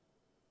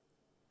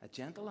 A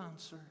gentle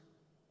answer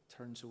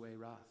turns away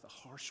wrath. A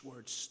harsh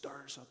word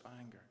stirs up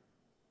anger.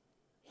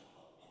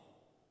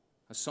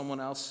 As someone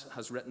else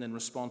has written in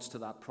response to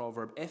that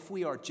proverb, if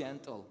we are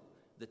gentle,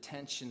 the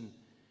tension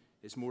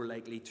is more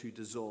likely to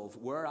dissolve,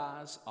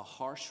 whereas a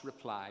harsh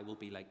reply will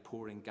be like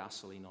pouring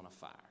gasoline on a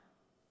fire.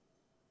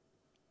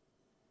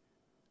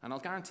 And I'll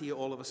guarantee you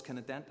all of us can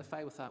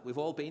identify with that. We've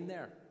all been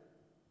there,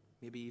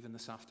 maybe even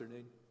this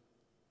afternoon.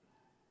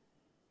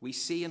 We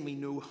see and we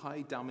know how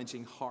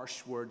damaging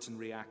harsh words and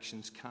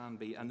reactions can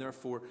be, and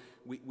therefore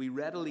we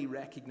readily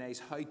recognize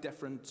how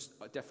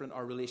different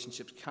our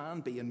relationships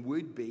can be and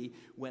would be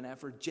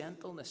whenever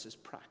gentleness is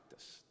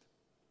practiced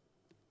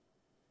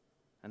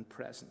and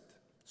present.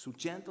 So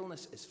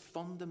gentleness is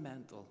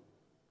fundamental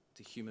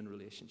to human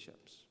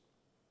relationships.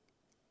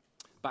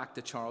 Back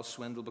to Charles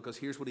Swindoll, because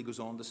here's what he goes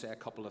on to say a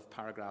couple of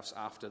paragraphs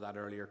after that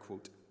earlier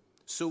quote.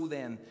 So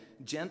then,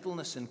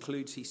 gentleness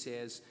includes, he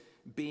says,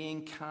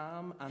 being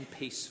calm and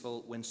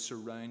peaceful when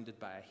surrounded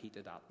by a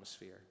heated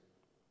atmosphere.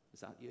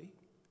 Is that you?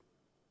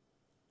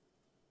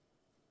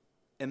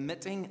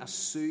 Emitting a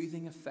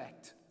soothing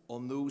effect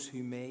on those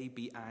who may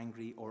be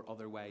angry or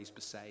otherwise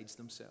besides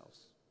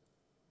themselves.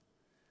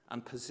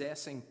 And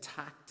possessing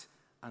tact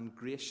and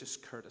gracious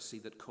courtesy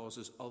that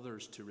causes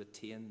others to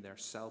retain their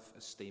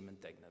self-esteem and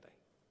dignity.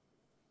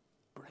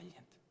 Brilliant.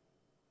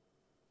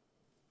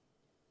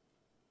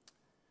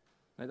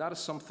 Now, that is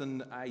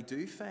something I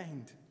do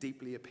find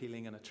deeply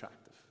appealing and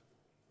attractive.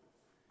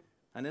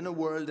 And in a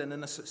world and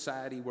in a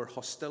society where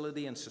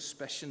hostility and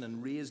suspicion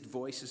and raised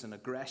voices and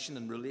aggression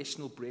and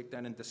relational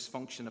breakdown and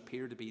dysfunction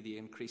appear to be the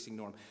increasing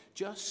norm,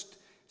 just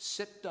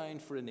sit down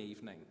for an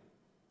evening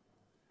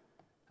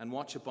and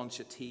watch a bunch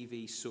of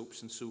TV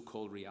soaps and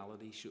so-called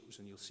reality shows,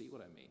 and you'll see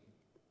what I mean.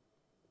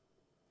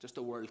 Just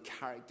a world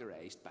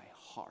characterized by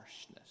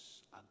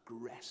harshness,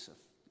 aggressive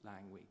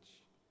language,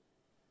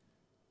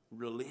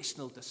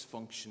 relational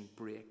dysfunction,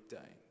 breakdown.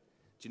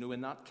 Do you know,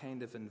 in that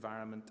kind of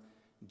environment,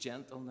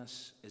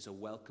 gentleness is a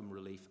welcome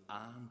relief,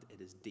 and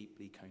it is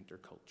deeply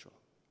countercultural.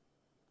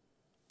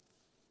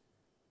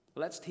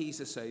 Let's tease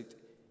this out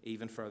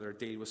even further,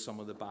 deal with some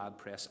of the bad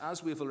press.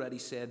 As we've already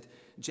said,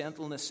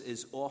 gentleness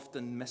is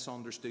often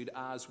misunderstood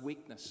as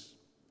weakness.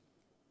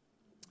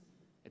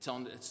 It's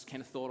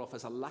kind of thought of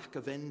as a lack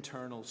of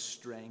internal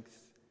strength,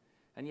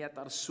 and yet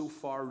that is so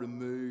far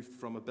removed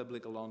from a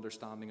biblical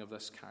understanding of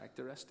this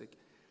characteristic.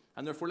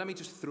 And therefore, let me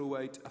just throw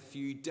out a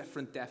few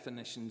different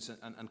definitions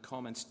and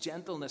comments.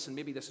 Gentleness, and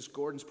maybe this is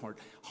Gordon's point,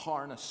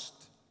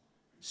 harnessed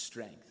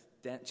strength.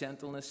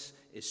 Gentleness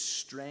is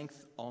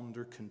strength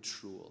under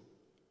control.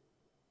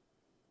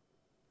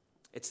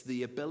 It's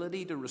the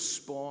ability to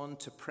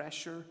respond to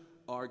pressure,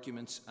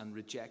 arguments, and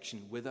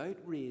rejection without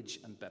rage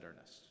and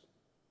bitterness.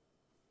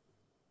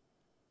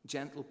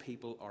 Gentle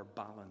people are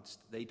balanced.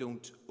 They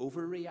don't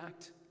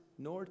overreact,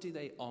 nor do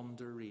they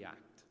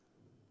underreact.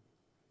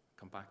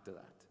 Come back to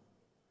that.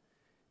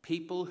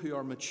 People who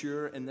are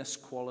mature in this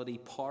quality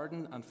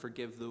pardon and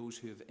forgive those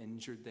who have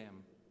injured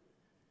them.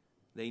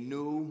 They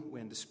know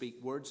when to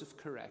speak words of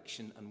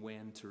correction and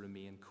when to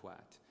remain quiet.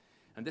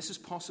 And this is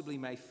possibly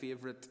my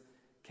favourite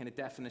kind of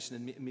definition,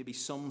 and maybe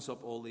sums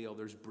up all the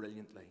others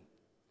brilliantly.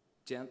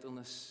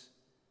 Gentleness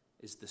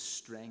is the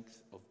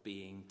strength of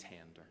being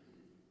tender.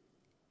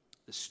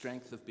 The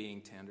strength of being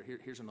tender.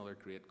 Here's another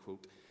great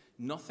quote.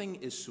 Nothing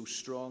is so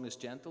strong as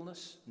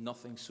gentleness.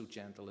 Nothing so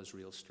gentle as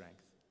real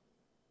strength.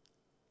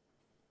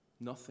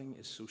 Nothing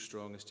is so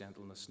strong as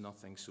gentleness.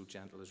 Nothing so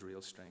gentle as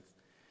real strength.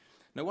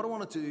 Now, what I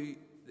want to do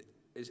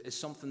is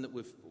something that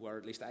or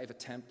at least I've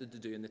attempted to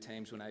do in the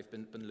times when I've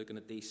been looking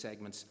at these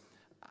segments.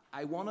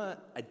 I want to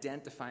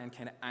identify and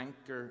kind of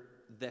anchor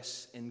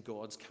this in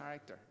God's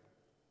character.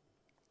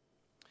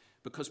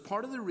 Because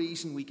part of the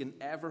reason we can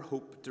ever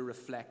hope to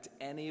reflect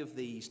any of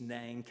these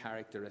 9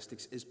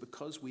 characteristics is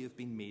because we have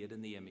been made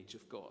in the image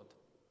of God.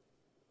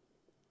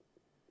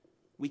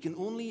 We can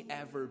only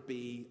ever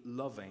be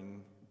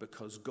loving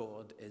because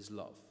God is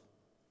love.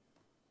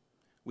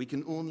 We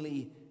can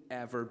only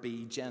ever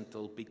be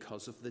gentle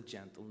because of the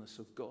gentleness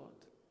of God.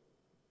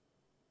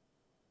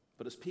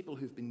 But as people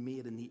who've been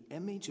made in the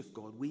image of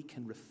God, we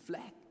can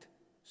reflect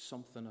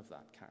something of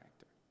that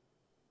character.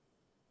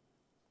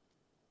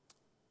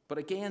 But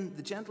again,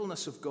 the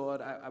gentleness of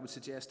God, I would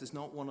suggest, is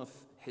not one of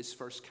his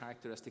first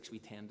characteristics we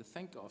tend to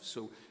think of.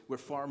 So we're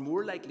far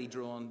more likely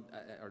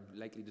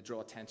to draw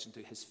attention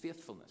to his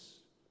faithfulness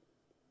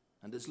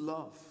and his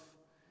love,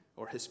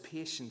 or his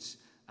patience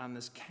and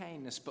his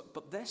kindness.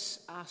 But this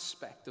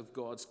aspect of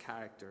God's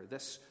character,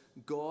 this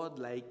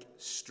God-like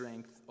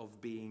strength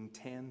of being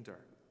tender,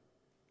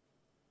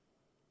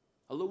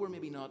 although we're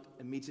maybe not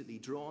immediately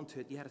drawn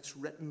to it, yet it's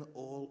written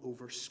all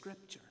over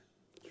Scripture.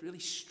 Really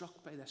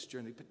struck by this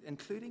journey,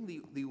 including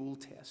the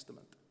Old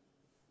Testament.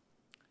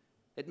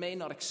 It may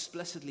not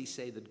explicitly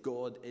say that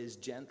God is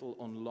gentle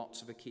on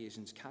lots of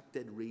occasions. Kat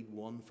did read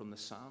one from the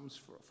Psalms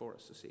for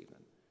us this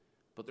evening.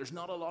 But there's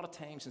not a lot of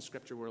times in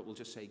Scripture where it will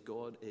just say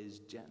God is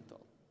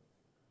gentle.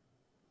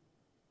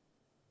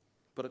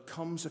 But it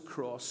comes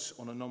across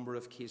on a number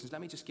of occasions.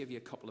 Let me just give you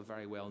a couple of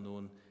very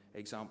well-known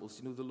examples.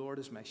 You know, the Lord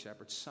is my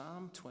shepherd.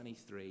 Psalm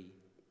 23.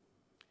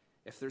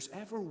 If there's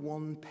ever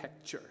one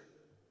picture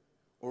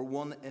or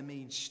one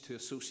image to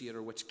associate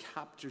or which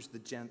captures the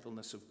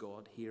gentleness of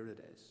God, here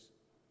it is.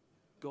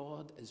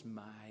 God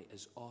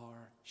is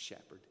our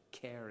shepherd,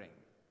 caring,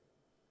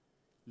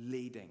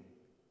 leading,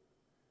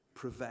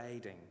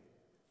 providing,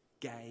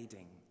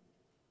 guiding.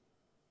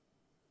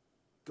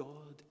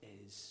 God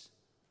is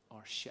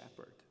our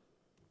shepherd.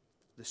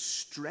 The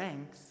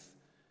strength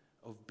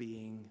of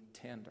being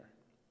tender.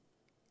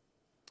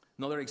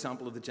 Another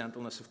example of the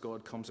gentleness of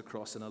God comes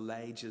across in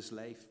Elijah's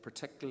life,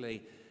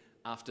 particularly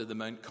after the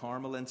Mount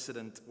Carmel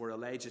incident, where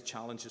Elijah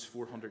challenges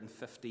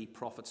 450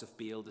 prophets of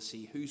Baal to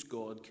see whose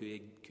God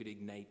could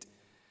ignite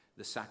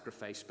the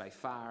sacrifice by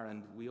fire.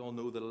 And we all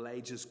know that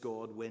Elijah's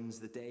God wins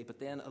the day. But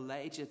then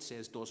Elijah, it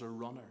says, does a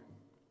runner.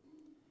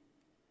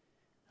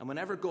 And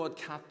whenever God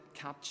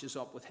catches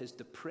up with his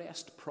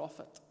depressed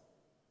prophet,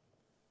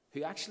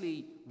 who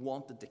actually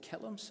wanted to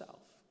kill himself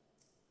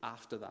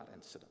after that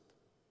incident,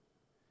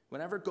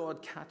 whenever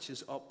God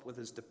catches up with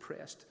his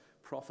depressed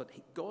prophet,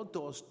 God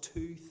does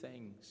two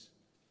things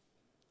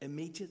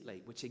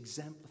immediately which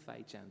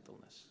exemplify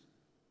gentleness.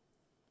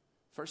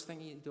 First thing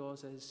he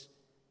does is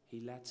he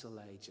lets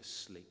Elijah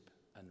sleep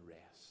and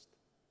rest.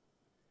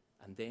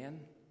 And then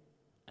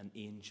an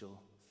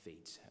angel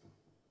feeds him.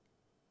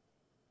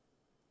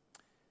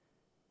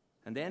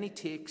 And then he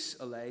takes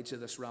Elijah,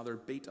 this rather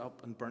beat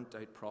up and burnt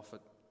out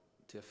prophet,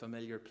 to a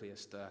familiar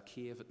place, to a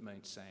cave at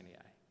Mount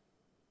Sinai.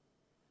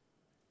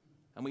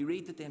 And we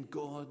read that then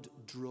God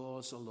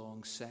draws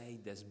alongside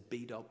this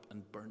beat up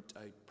and burnt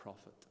out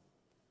prophet.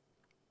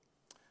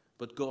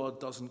 But God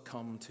doesn't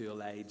come to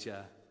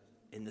Elijah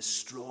in the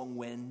strong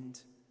wind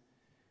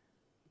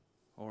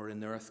or in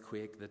the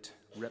earthquake that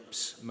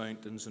rips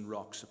mountains and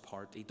rocks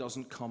apart. He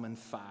doesn't come in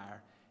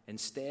fire.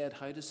 Instead,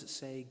 how does it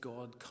say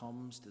God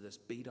comes to this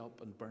beat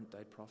up and burnt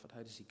out prophet?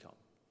 How does he come?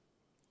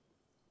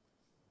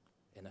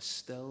 In a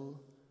still,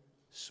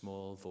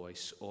 small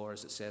voice, or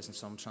as it says in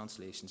some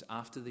translations,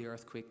 after the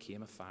earthquake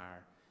came a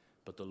fire,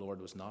 but the Lord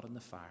was not in the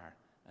fire,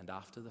 and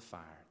after the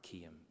fire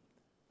came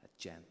a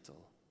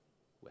gentle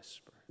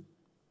whisper.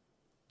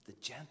 The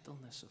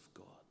gentleness of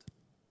God.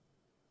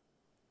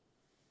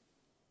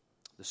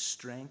 The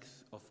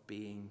strength of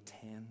being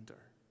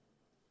tender.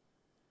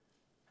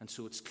 And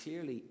so it's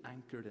clearly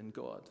anchored in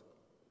God.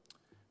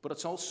 But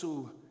it's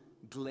also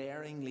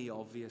glaringly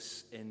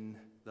obvious in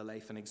the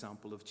life and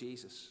example of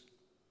Jesus.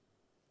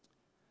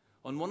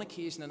 On one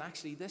occasion, and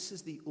actually this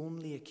is the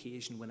only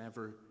occasion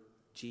whenever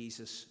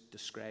Jesus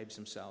describes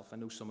himself, I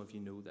know some of you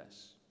know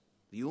this,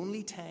 the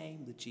only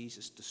time that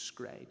Jesus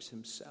describes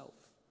himself,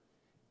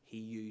 he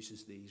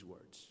uses these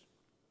words.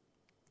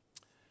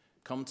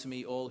 Come to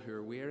me, all who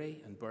are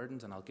weary and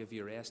burdened, and I'll give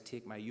you rest.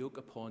 Take my yoke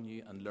upon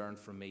you and learn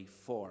from me,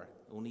 for,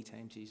 only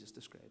time Jesus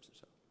describes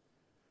himself,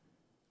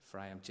 for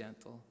I am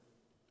gentle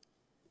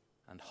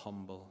and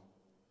humble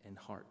in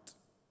heart.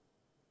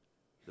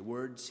 The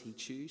words he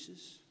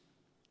chooses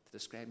to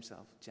describe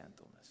himself: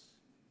 gentleness,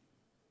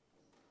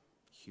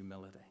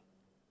 humility.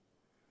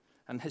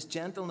 And his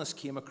gentleness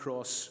came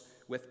across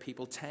with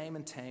people time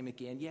and time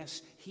again.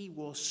 Yes, he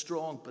was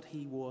strong, but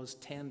he was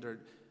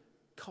tender.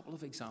 Couple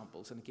of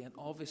examples, and again,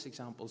 obvious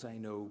examples I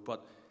know,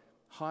 but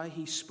how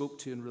he spoke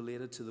to and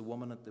related to the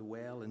woman at the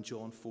well in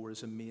John 4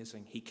 is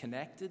amazing. He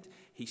connected,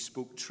 he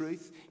spoke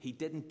truth, he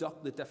didn't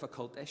duck the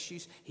difficult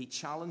issues, he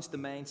challenged the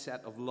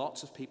mindset of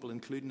lots of people,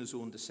 including his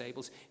own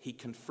disciples. He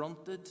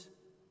confronted,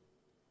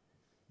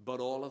 but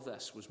all of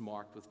this was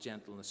marked with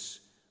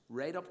gentleness,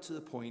 right up to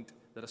the point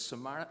that a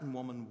Samaritan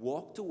woman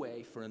walked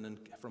away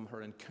from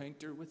her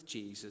encounter with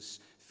Jesus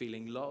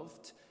feeling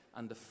loved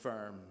and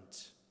affirmed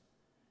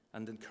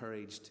and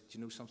encouraged. Do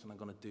you know something? I'm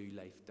going to do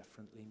life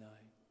differently now.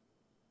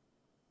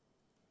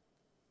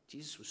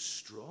 Jesus was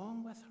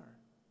strong with her.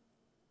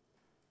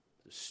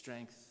 There was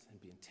strength in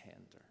being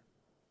tender.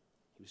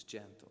 He was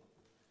gentle.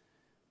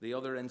 The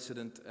other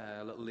incident,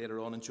 a little later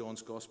on in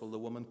John's Gospel, the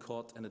woman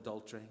caught in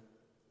adultery.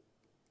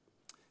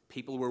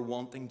 People were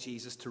wanting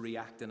Jesus to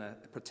react in a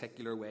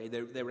particular way.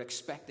 They were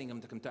expecting him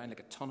to come down like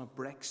a ton of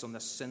bricks on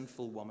this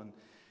sinful woman.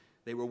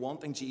 They were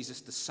wanting Jesus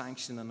to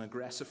sanction an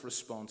aggressive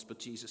response, but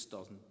Jesus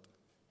doesn't.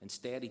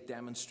 Instead, he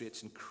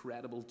demonstrates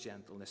incredible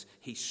gentleness.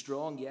 He's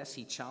strong, yes,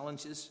 he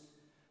challenges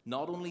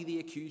not only the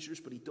accusers,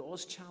 but he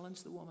does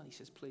challenge the woman. He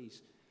says,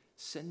 please,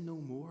 sin no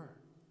more.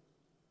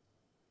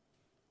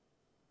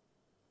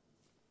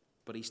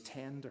 But he's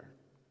tender.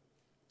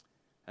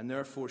 And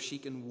therefore, she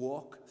can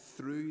walk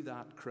through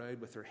that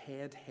crowd with her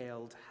head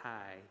held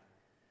high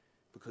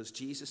because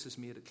Jesus has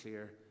made it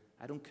clear,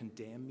 I don't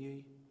condemn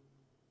you.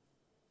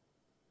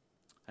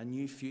 A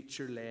new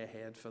future lay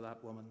ahead for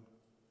that woman.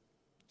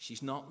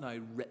 She's not now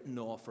written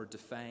off or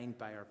defined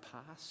by her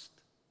past.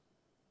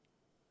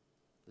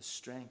 The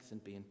strength in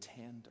being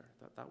tender,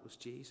 that was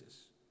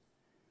Jesus.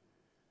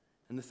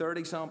 And the third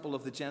example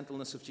of the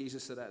gentleness of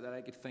Jesus that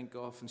I could think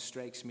of and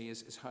strikes me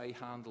is how he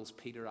handles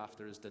Peter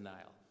after his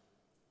denial.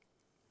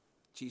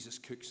 Jesus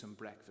cooks him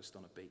breakfast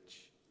on a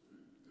beach.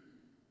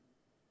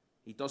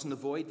 He doesn't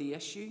avoid the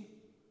issue.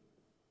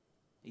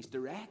 He's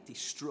direct, he's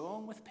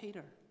strong with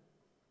Peter.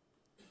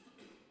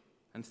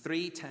 And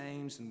 3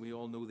 times, and we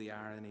all know the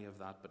irony of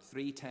that, but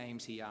 3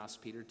 times he asks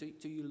Peter,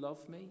 do you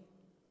love me?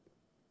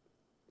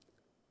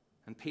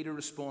 And Peter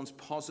responds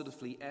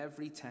positively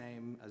every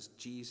time as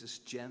Jesus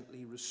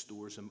gently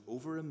restores him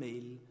over a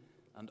meal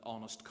and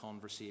honest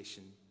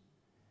conversation.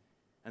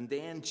 And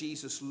then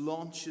Jesus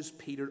launches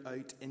Peter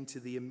out into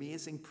the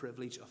amazing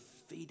privilege of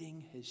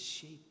feeding his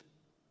sheep.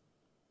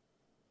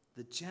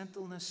 The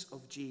gentleness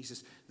of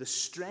Jesus, the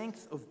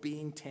strength of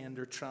being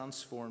tender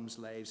transforms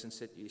lives and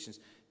situations.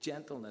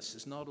 Gentleness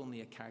is not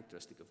only a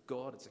characteristic of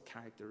God, it's a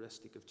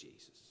characteristic of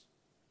Jesus.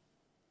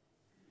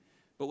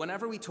 But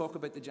whenever we talk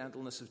about the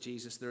gentleness of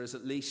Jesus, there is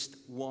at least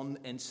one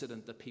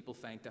incident that people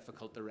find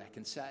difficult to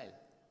reconcile.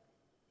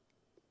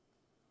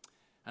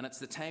 And it's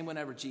the time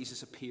whenever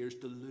Jesus appears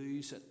to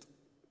lose it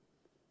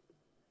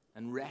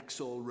and wrecks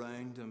all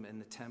round him in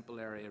the temple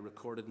area,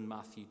 recorded in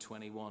Matthew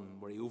 21,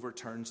 where he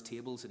overturns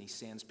tables and he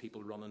sends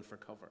people running for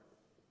cover.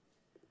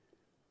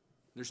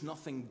 There's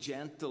nothing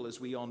gentle as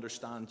we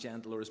understand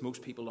gentle, or as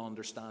most people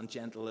understand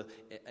gentle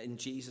in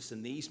Jesus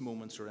in these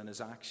moments or in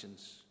his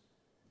actions.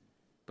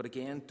 But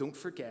again, don't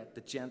forget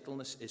that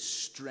gentleness is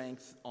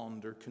strength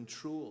under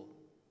control.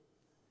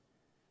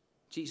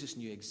 Jesus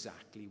knew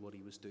exactly what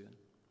he was doing.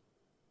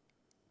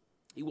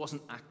 He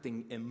wasn't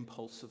acting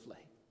impulsively.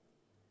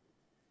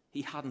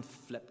 He hadn't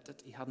flipped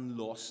it. He hadn't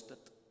lost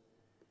it.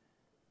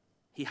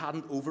 He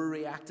hadn't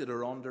overreacted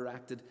or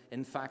underacted.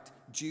 In fact,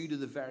 due to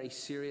the very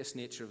serious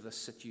nature of this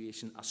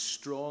situation, a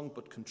strong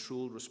but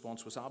controlled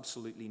response was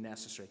absolutely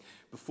necessary.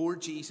 Before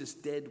Jesus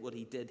did what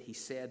he did, he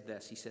said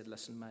this. He said,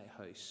 listen, my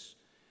house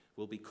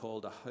will be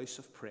called a house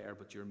of prayer,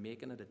 but you're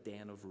making it a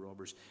den of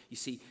robbers. You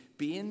see,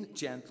 being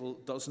gentle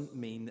doesn't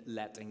mean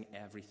letting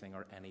everything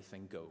or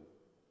anything go.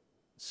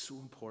 It's so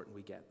important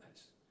we get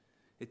this.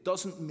 It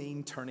doesn't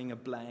mean turning a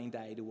blind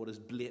eye to what is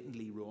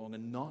blatantly wrong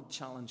and not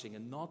challenging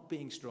and not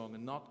being strong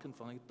and not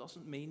confronting. It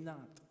doesn't mean that.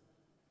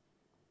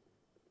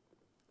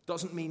 It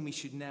doesn't mean we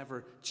should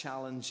never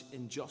challenge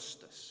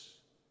injustice,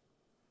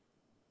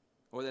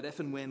 or that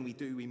if and when we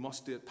do, we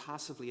must do it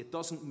passively. It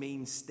doesn't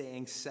mean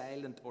staying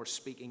silent or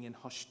speaking in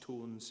hushed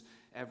tones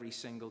every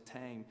single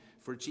time.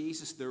 For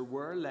Jesus, there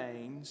were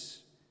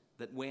lines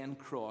that, when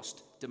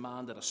crossed,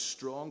 demanded a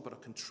strong but a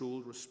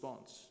controlled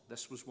response.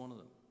 This was one of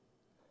them.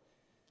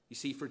 You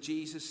see, for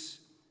Jesus,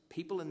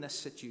 people in this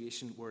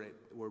situation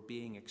were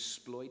being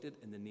exploited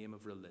in the name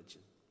of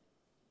religion.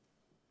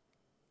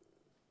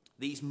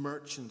 These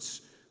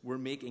merchants were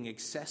making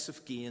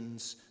excessive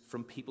gains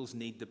from people's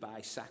need to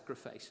buy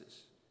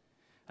sacrifices.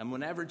 And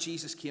whenever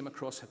Jesus came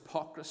across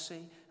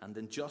hypocrisy and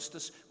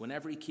injustice,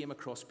 whenever he came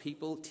across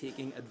people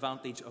taking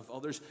advantage of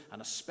others,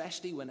 and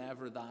especially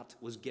whenever that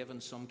was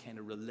given some kind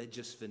of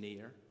religious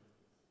veneer,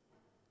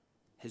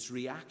 his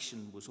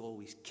reaction was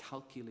always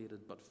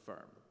calculated but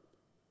firm.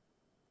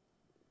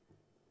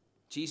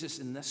 Jesus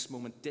in this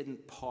moment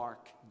didn't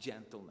park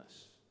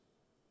gentleness.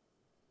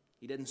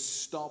 He didn't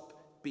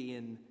stop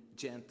being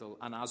gentle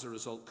and as a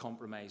result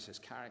compromise his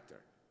character.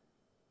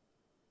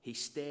 He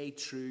stayed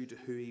true to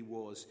who he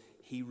was.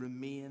 He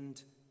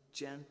remained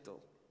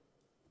gentle.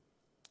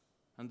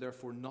 And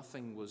therefore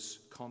nothing was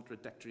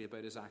contradictory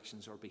about his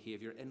actions or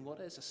behavior in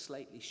what is a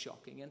slightly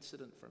shocking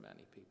incident for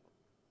many people.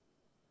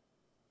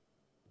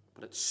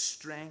 But it's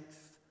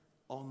strength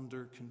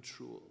under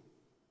control.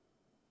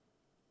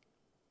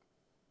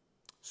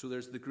 So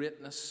there's the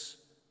greatness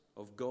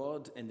of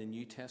God in the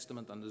New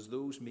Testament, and as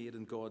those made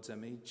in God's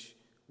image,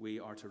 we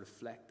are to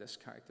reflect this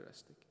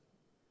characteristic.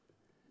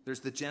 There's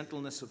the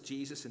gentleness of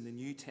Jesus in the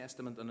New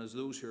Testament, and as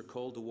those who are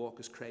called to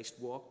walk as Christ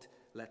walked,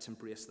 let's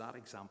embrace that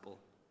example.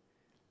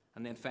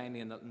 And then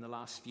finally, in the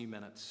last few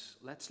minutes,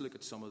 let's look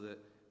at some of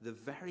the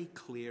very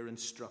clear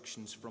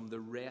instructions from the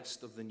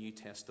rest of the New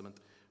Testament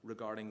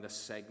regarding this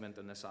segment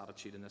and this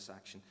attitude and this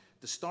action.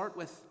 To start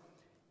with,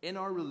 in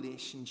our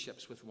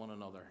relationships with one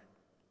another,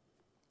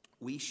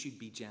 we should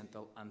be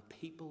gentle, and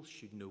people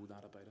should know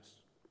that about us.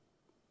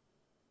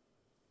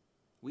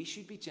 We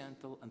should be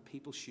gentle, and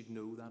people should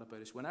know that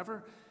about us.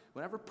 Whenever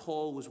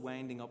Paul was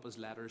winding up his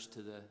letter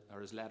to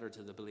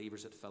the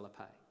believers at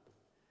Philippi,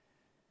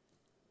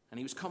 and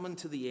he was coming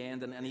to the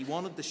end, and he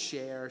wanted to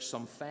share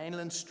some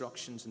final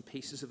instructions and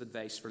pieces of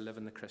advice for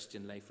living the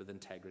Christian life with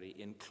integrity,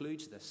 he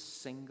includes this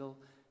single,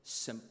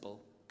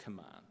 simple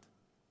command.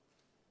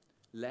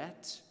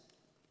 Let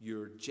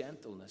your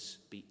gentleness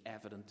be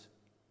evident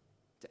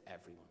to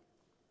everyone.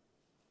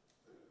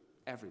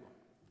 Everyone.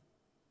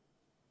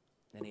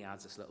 Then he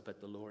adds this little bit,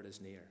 the Lord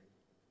is near.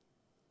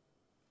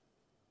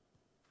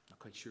 Not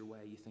quite sure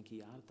why you think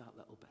he added that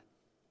little bit.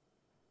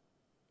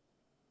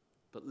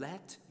 But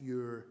let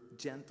your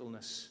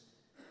gentleness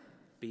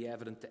be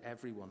evident to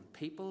everyone.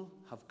 People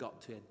have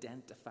got to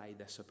identify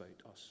this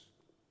about us.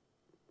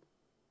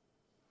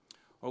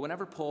 Or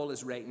whenever Paul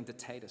is writing to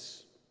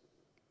Titus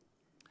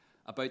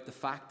about the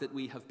fact that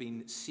we have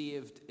been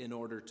saved in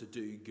order to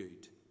do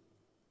good,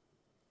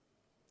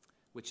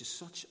 which is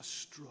such a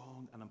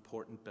strong and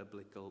important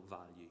biblical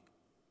value.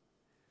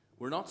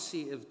 We're not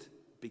saved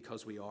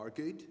because we are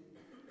good,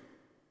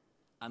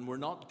 and we're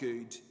not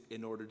good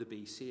in order to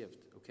be saved,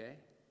 okay?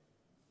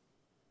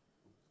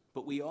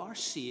 But we are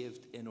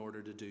saved in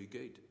order to do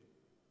good.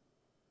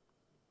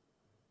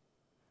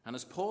 And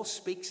as Paul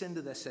speaks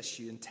into this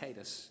issue in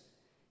Titus,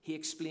 he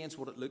explains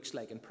what it looks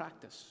like in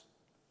practice.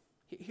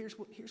 Here's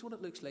what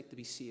it looks like to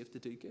be saved to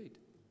do good.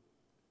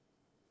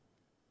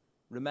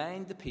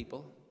 Remind the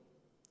people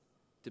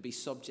to be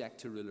subject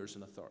to rulers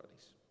and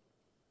authorities,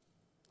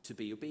 to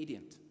be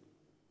obedient,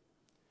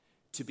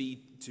 to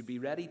be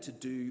ready to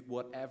do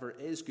whatever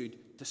is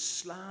good, to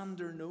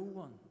slander no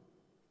one,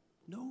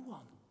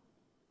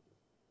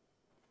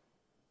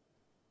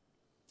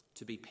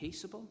 to be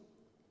peaceable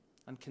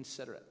and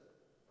considerate,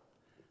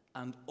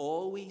 and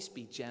always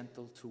be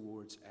gentle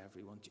towards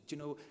everyone. Do you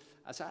know,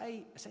 as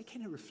I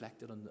kind of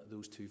reflected on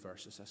those two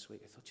verses this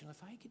week, I thought,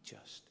 if I could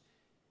just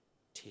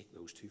take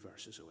those two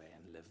verses away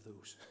and live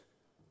those.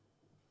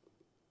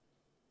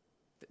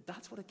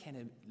 That's what it kind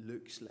of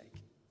looks like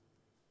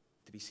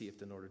to be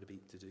saved in order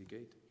to do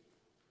good.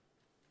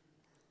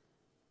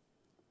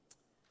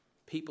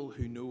 People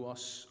who know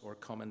us or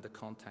come into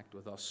contact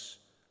with us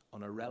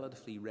on a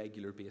relatively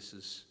regular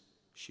basis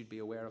should be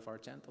aware of our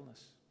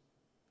gentleness.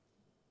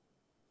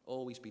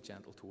 Always be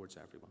gentle towards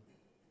everyone.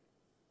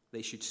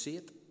 They should see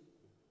it.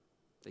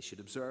 They should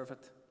observe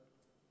it.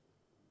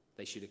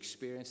 They should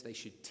experience, they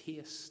should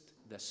taste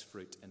this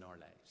fruit in our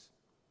lives.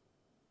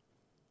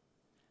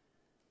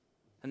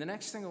 And the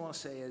next thing I want to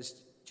say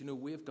is,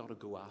 we've got to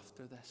go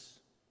after this.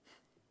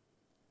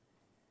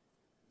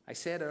 I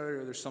said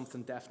earlier there's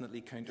something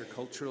definitely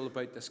countercultural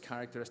about this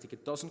characteristic.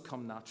 It doesn't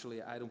come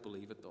naturally. I don't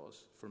believe it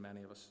does for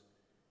many of us.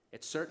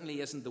 It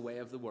certainly isn't the way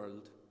of the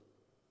world.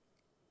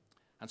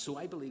 And so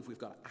I believe we've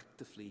got to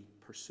actively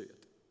pursue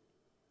it.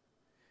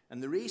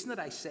 And the reason that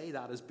I say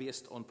that is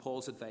based on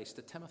Paul's advice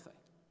to Timothy.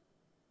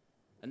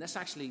 And this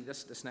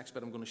next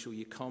bit I'm going to show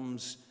you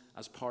comes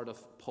as part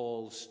of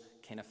Paul's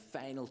kind of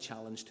final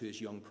challenge to his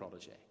young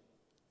protege.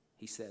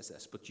 He says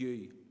this, "But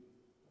you,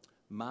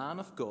 man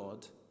of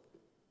God,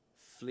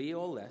 flee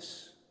all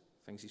this,"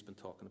 things he's been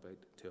talking about,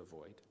 "to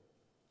avoid.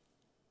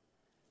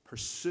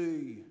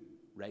 Pursue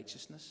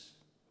righteousness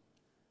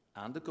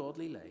and a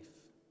godly life.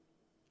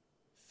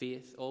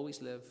 Faith,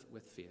 always live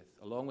with faith.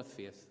 Along with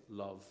faith,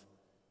 love,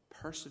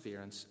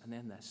 perseverance, and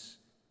then this,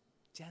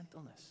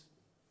 gentleness.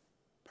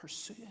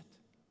 Pursue it.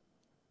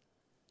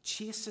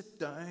 Chase it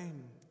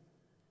down.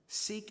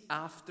 Seek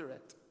after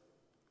it."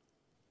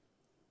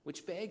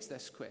 Which begs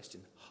this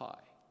question, how?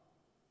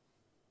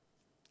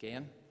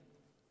 Again,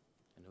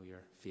 I know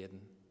you're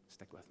fading,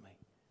 stick with me.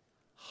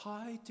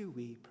 How do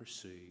we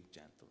pursue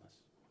gentleness?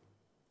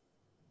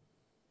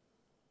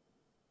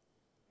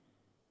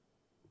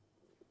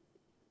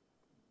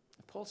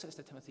 And Paul says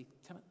to Timothy,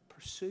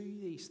 pursue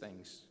these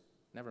things.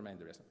 Never mind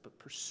the rest, but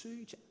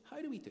pursue.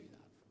 How do we do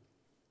that?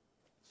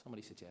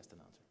 Somebody suggest an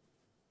answer.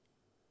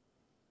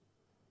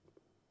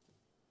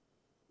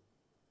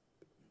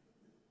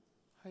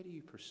 How do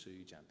you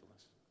pursue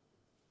gentleness?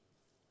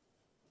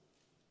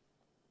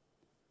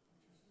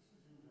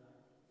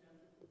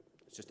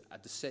 It's just a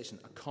decision,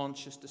 a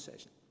conscious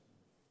decision.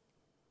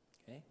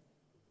 Okay?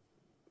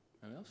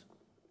 Anyone else?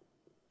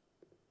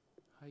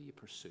 How do you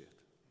pursue it?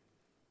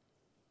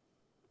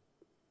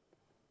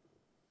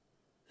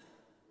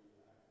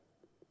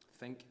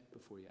 Think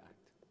before you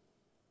act.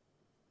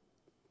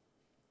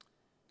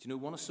 Do you know,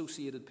 one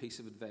associated piece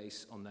of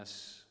advice on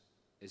this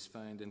is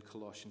found in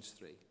Colossians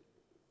 3.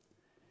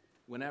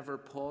 Whenever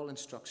Paul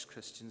instructs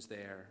Christians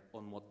there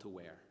on what to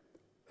wear.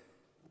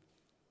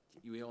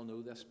 You all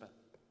know this, but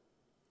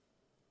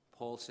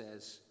Paul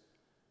says,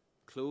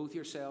 "Clothe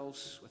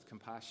yourselves with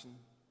compassion,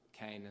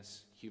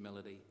 kindness,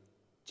 humility,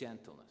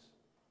 gentleness."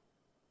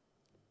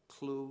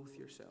 Clothe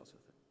yourselves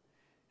with it.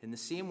 In the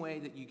same way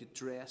that you get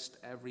dressed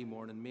every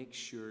morning, make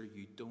sure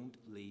you don't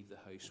leave the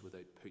house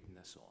without putting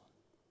this on.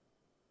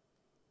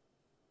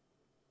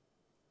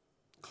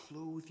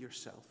 Clothe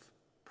yourself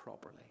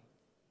properly.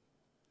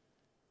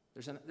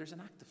 There's an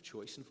act of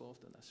choice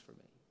involved in this for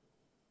me.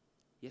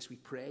 Yes, we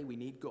pray, we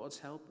need God's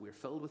help. We're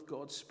filled with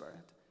God's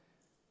Spirit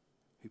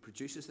who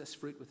produces this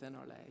fruit within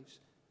our lives.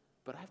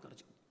 But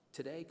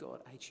today,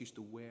 God, I choose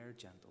to wear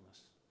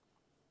gentleness.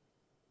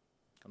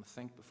 I'm going to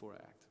think before I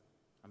act.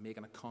 I'm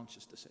making a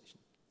conscious decision.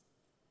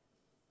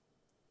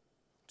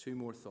 2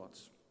 more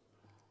thoughts.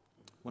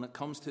 When it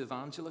comes to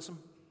evangelism,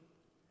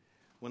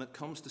 when it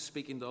comes to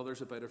speaking to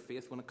others about our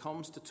faith, when it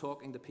comes to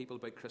talking to people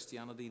about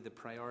Christianity, the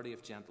priority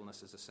of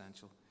gentleness is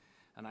essential.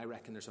 And I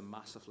reckon there's a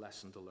massive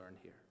lesson to learn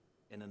here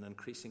in an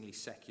increasingly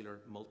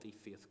secular,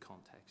 multi-faith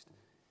context.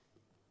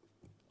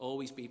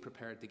 Always be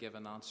prepared to give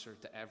an answer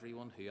to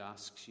everyone who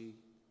asks you,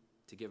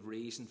 to give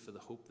reason for the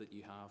hope that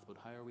you have. But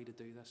how are we to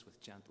do this? With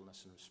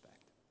gentleness and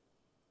respect.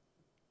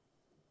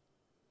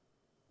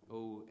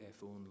 Oh,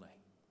 if only.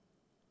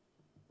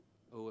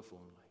 Oh, if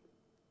only.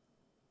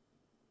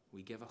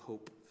 We give a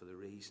hope for the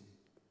reason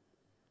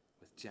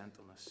with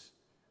gentleness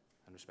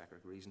and respect, or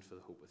reason for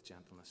the hope with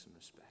gentleness and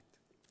respect.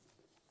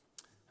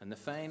 And the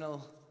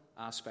final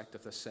aspect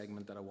of this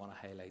segment that I want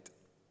to highlight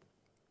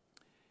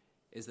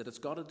is that it's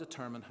got to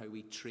determine how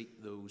we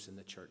treat those in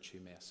the church who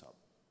mess up.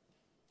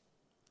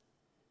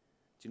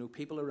 Do you know,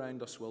 people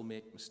around us will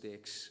make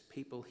mistakes.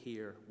 People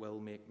here will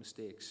make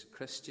mistakes.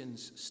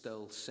 Christians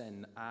still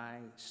sin. I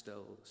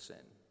still sin.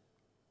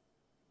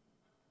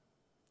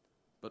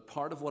 But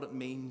part of what it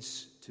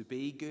means to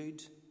be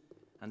good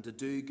and to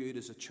do good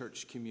as a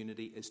church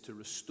community is to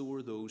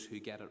restore those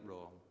who get it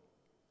wrong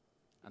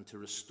and to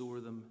restore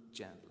them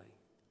gently.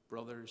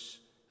 Brothers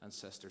and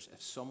sisters,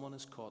 if someone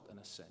is caught in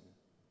a sin,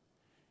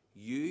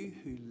 you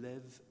who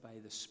live by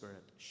the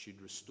Spirit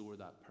should restore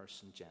that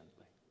person gently.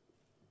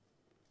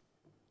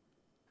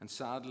 And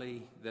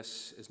sadly,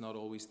 this is not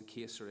always the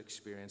case or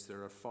experience.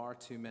 There are far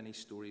too many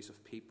stories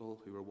of people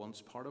who were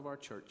once part of our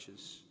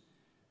churches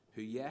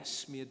who,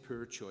 yes, made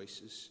poor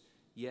choices,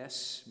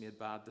 yes, made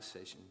bad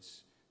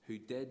decisions, who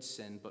did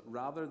sin, but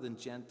rather than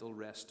gentle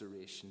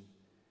restoration,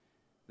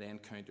 they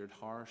encountered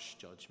harsh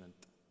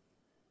judgment,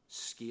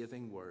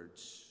 scathing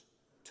words,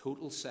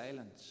 total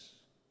silence,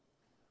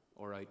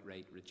 or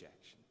outright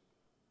rejection.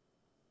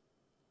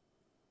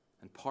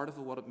 And part of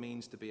what it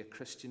means to be a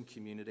Christian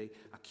community,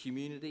 a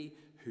community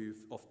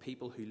of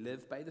people who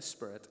live by the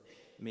Spirit,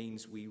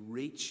 means we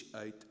reach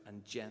out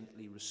and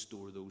gently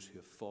restore those who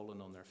have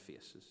fallen on their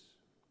faces,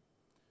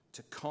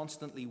 to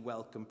constantly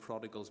welcome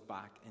prodigals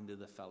back into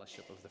the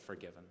fellowship of the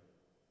forgiven.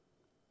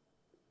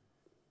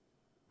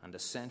 And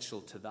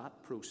essential to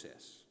that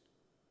process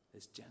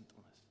is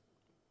gentleness.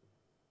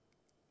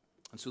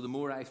 And so the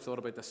more I've thought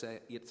about this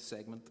 8th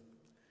segment,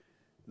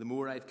 the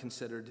more I've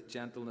considered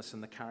gentleness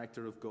in the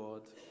character of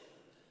God,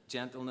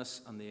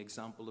 gentleness and the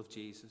example of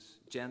Jesus,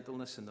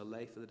 gentleness in the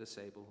life of the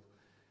disciple,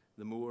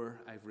 the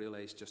more I've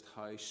realized just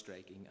how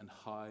striking and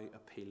how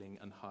appealing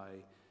and how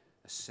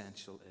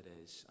essential it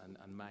is.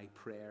 And my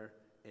prayer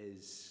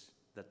is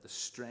that the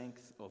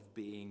strength of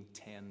being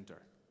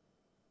tender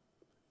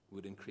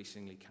would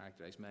increasingly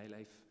characterize my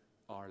life,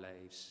 our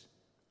lives,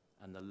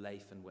 and the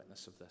life and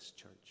witness of this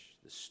church.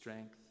 The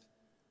strength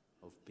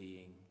of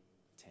being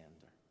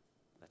tender.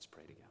 Let's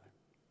pray together.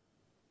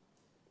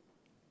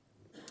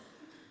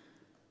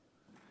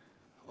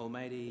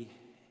 Almighty,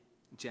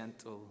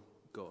 gentle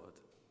God,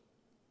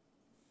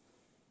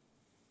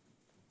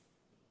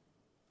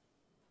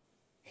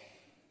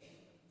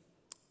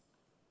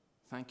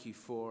 thank you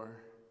for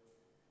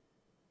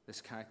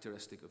this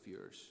characteristic of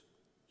yours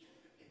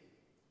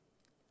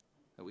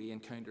that we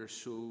encounter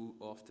so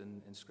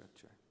often in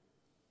Scripture.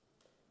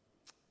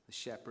 The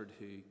shepherd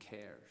who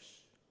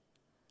cares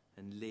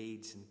and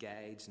leads and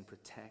guides and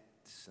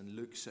protects and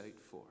looks out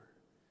for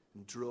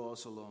and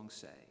draws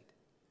alongside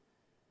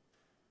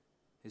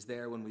is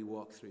there when we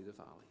walk through the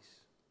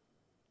valleys,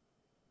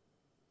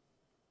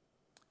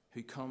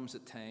 who comes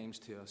at times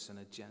to us in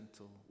a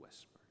gentle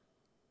whisper.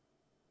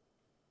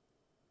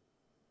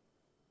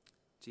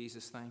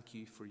 Jesus, thank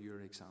you for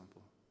your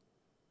example.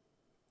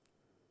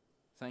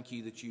 Thank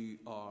you that you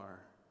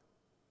are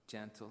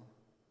gentle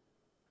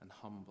and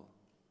humble,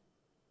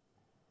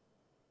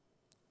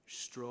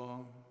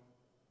 strong,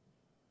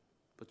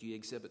 but you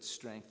exhibit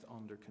strength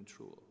under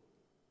control.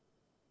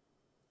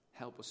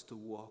 Help us to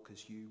walk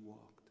as you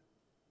walked.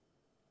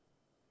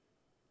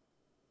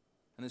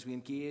 And as we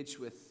engage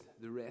with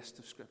the rest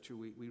of Scripture,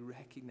 we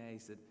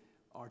recognize that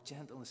our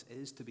gentleness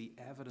is to be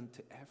evident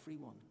to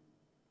everyone,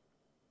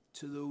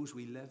 to those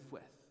we live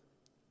with,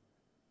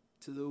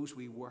 to those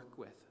we work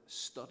with,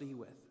 study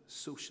with,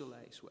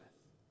 socialize with.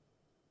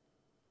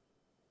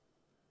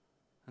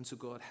 And so,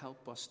 God,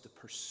 help us to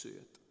pursue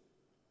it,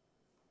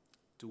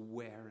 to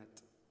wear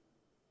it,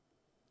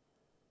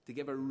 to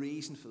give a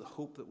reason for the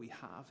hope that we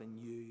have in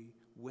you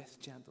with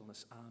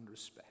gentleness and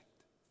respect.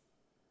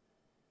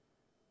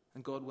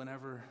 And God,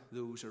 whenever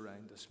those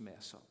around us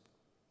mess up,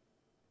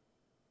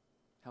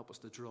 help us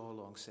to draw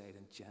alongside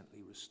and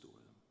gently restore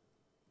them.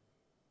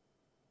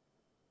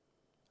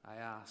 I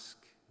ask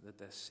that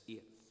this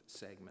 8th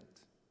segment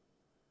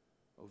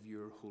of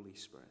your Holy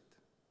Spirit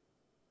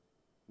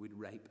would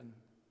ripen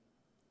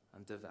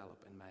and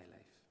develop in my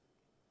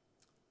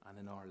life and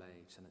in our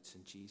lives. And it's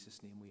in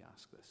Jesus' name we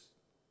ask this.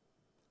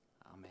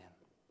 Amen.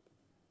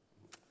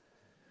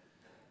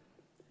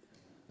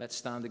 Let's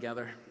stand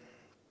together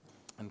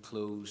and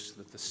close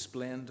with the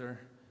splendor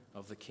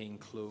of the King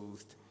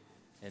clothed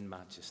in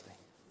majesty.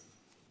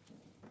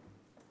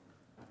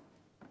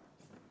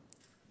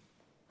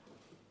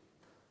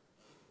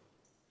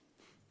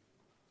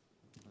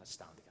 Let's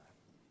stand together.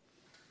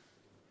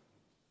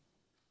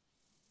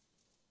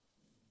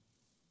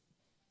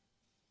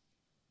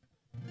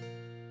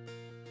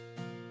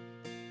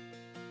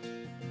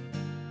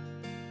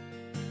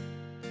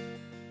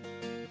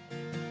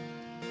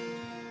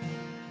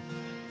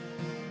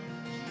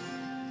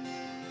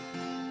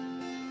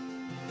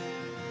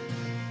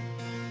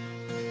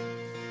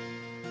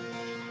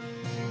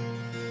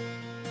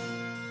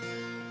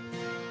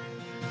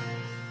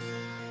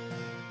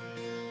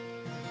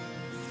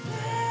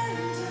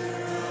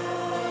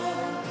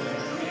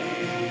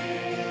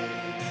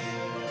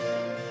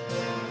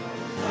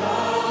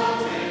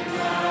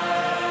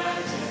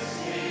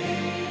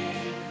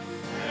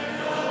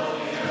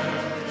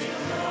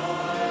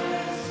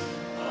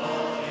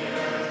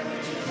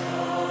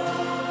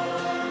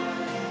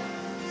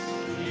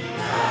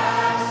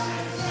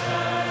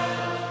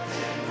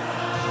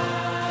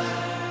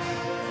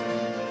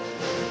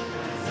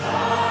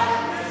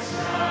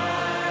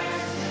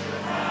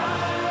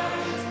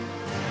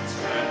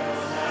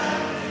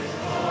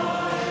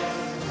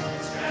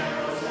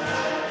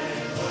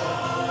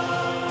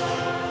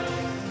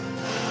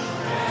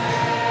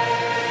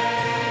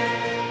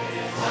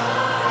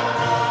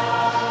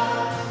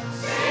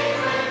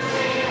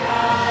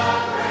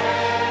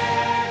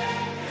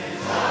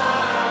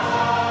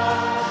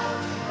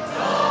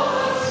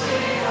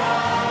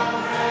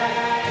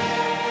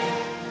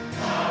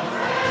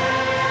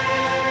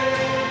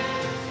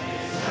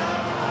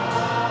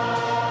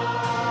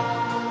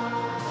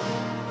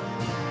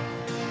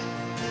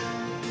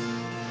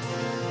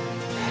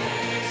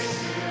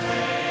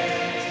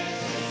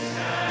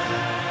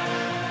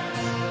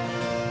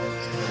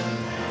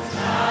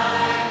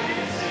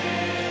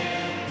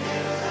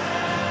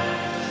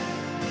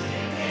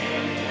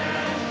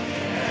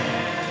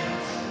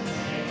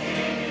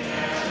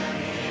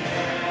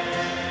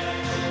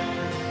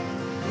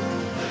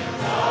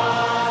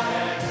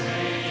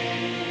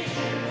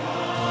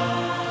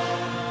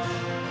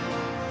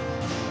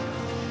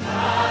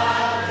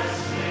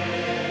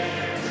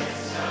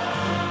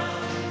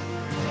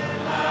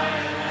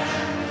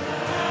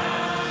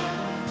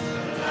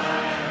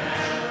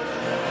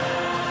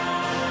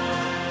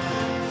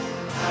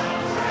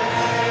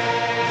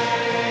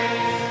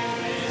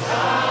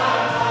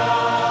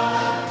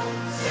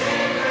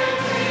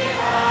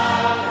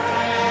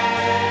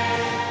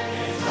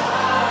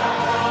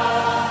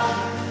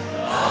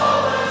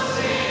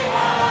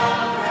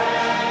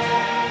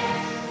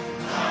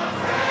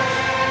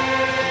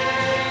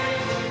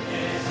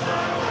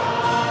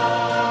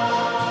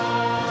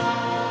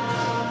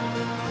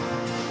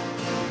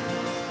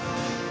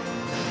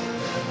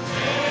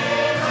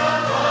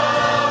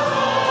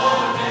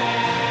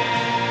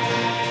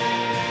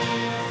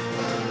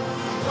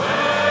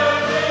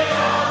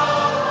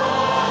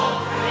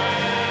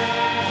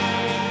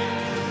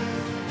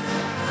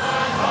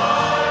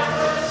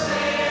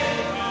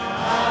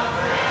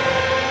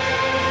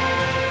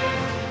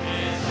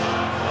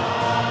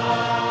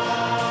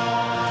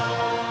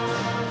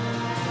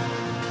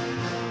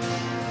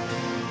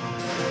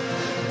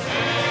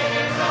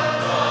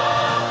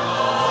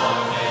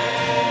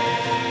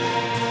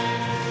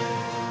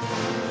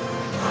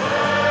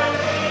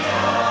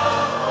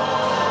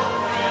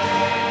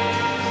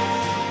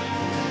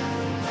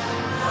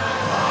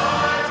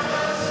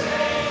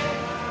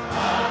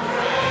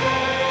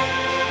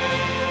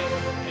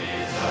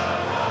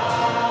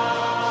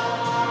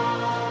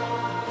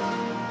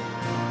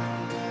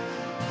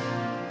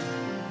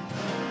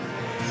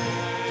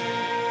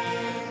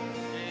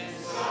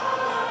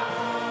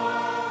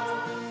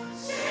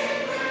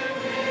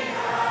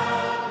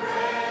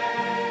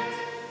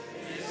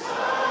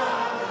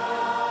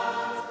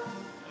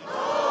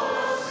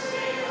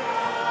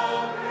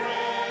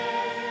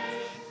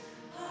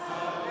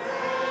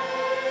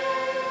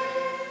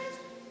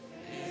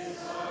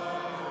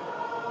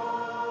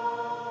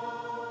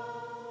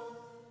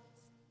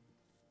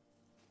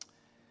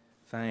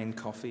 Fine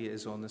coffee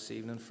is on this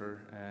evening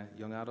for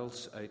young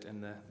adults out in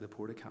the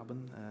porta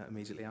cabin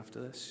immediately after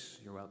this.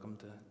 You're welcome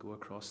to go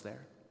across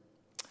there.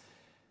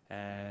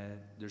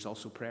 There's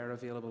also prayer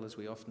available, as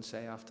we often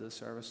say after the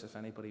service. If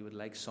anybody would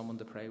like someone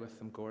to pray with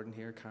them, Gordon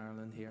here,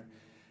 Carolyn here,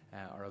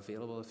 are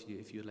available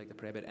if you would like to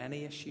pray about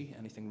any issue,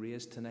 anything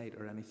raised tonight,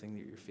 or anything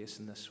that you're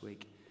facing this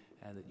week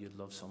that you'd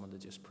love someone to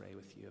just pray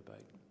with you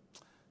about.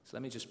 So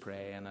let me just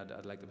pray, and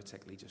I'd like to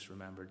particularly just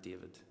remember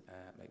David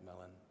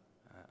McMillan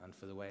and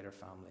for the wider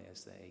family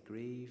as they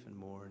grieve and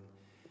mourn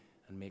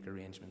and make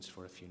arrangements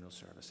for a funeral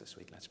service this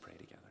week. Let's pray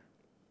together.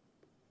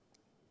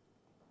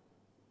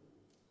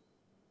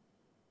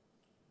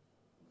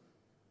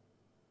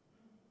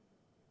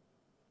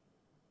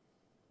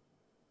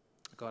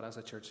 God, as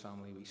a church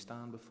family, we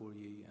stand before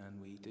you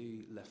and we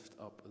do lift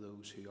up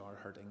those who are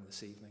hurting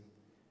this evening.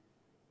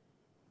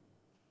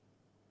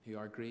 who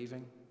are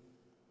grieving,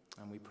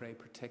 and we pray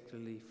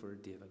particularly for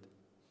David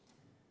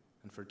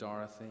and for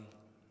Dorothy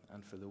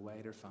and for the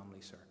wider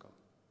family circle.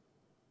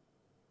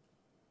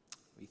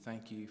 We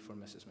thank you for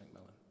Mrs.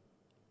 McMillan.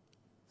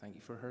 Thank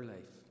you for her life.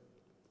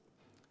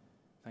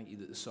 Thank you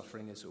that the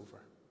suffering is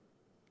over.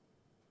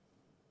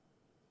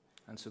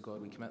 And so,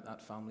 God, we commit that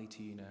family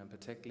to you now, and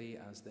particularly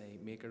as they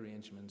make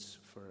arrangements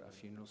for a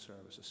funeral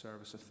service, a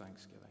service of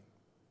thanksgiving.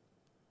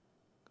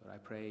 God, I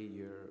pray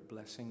your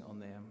blessing on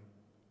them,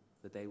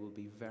 that they will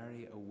be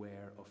very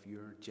aware of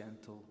your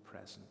gentle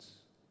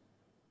presence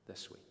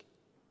this week.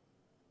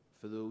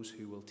 For those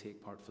who will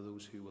take part, for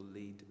those who will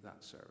lead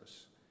that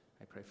service,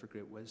 I pray for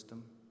great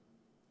wisdom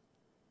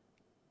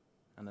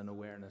and an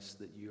awareness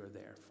that you are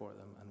there for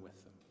them and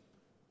with them.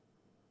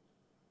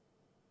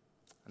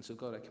 And so,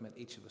 God, I commit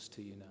each of us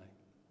to you now.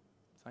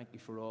 Thank you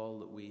for all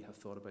that we have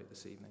thought about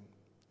this evening.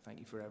 Thank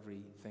you for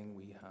everything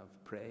we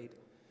have prayed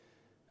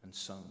and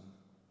sung.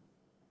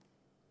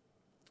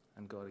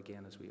 And God,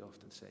 again, as we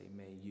often say,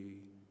 may you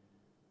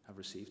have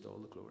received all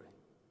the glory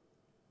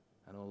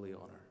and all the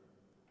honour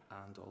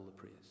and all the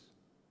praise.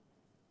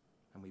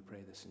 And we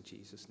pray this in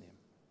Jesus' name.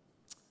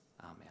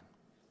 Amen.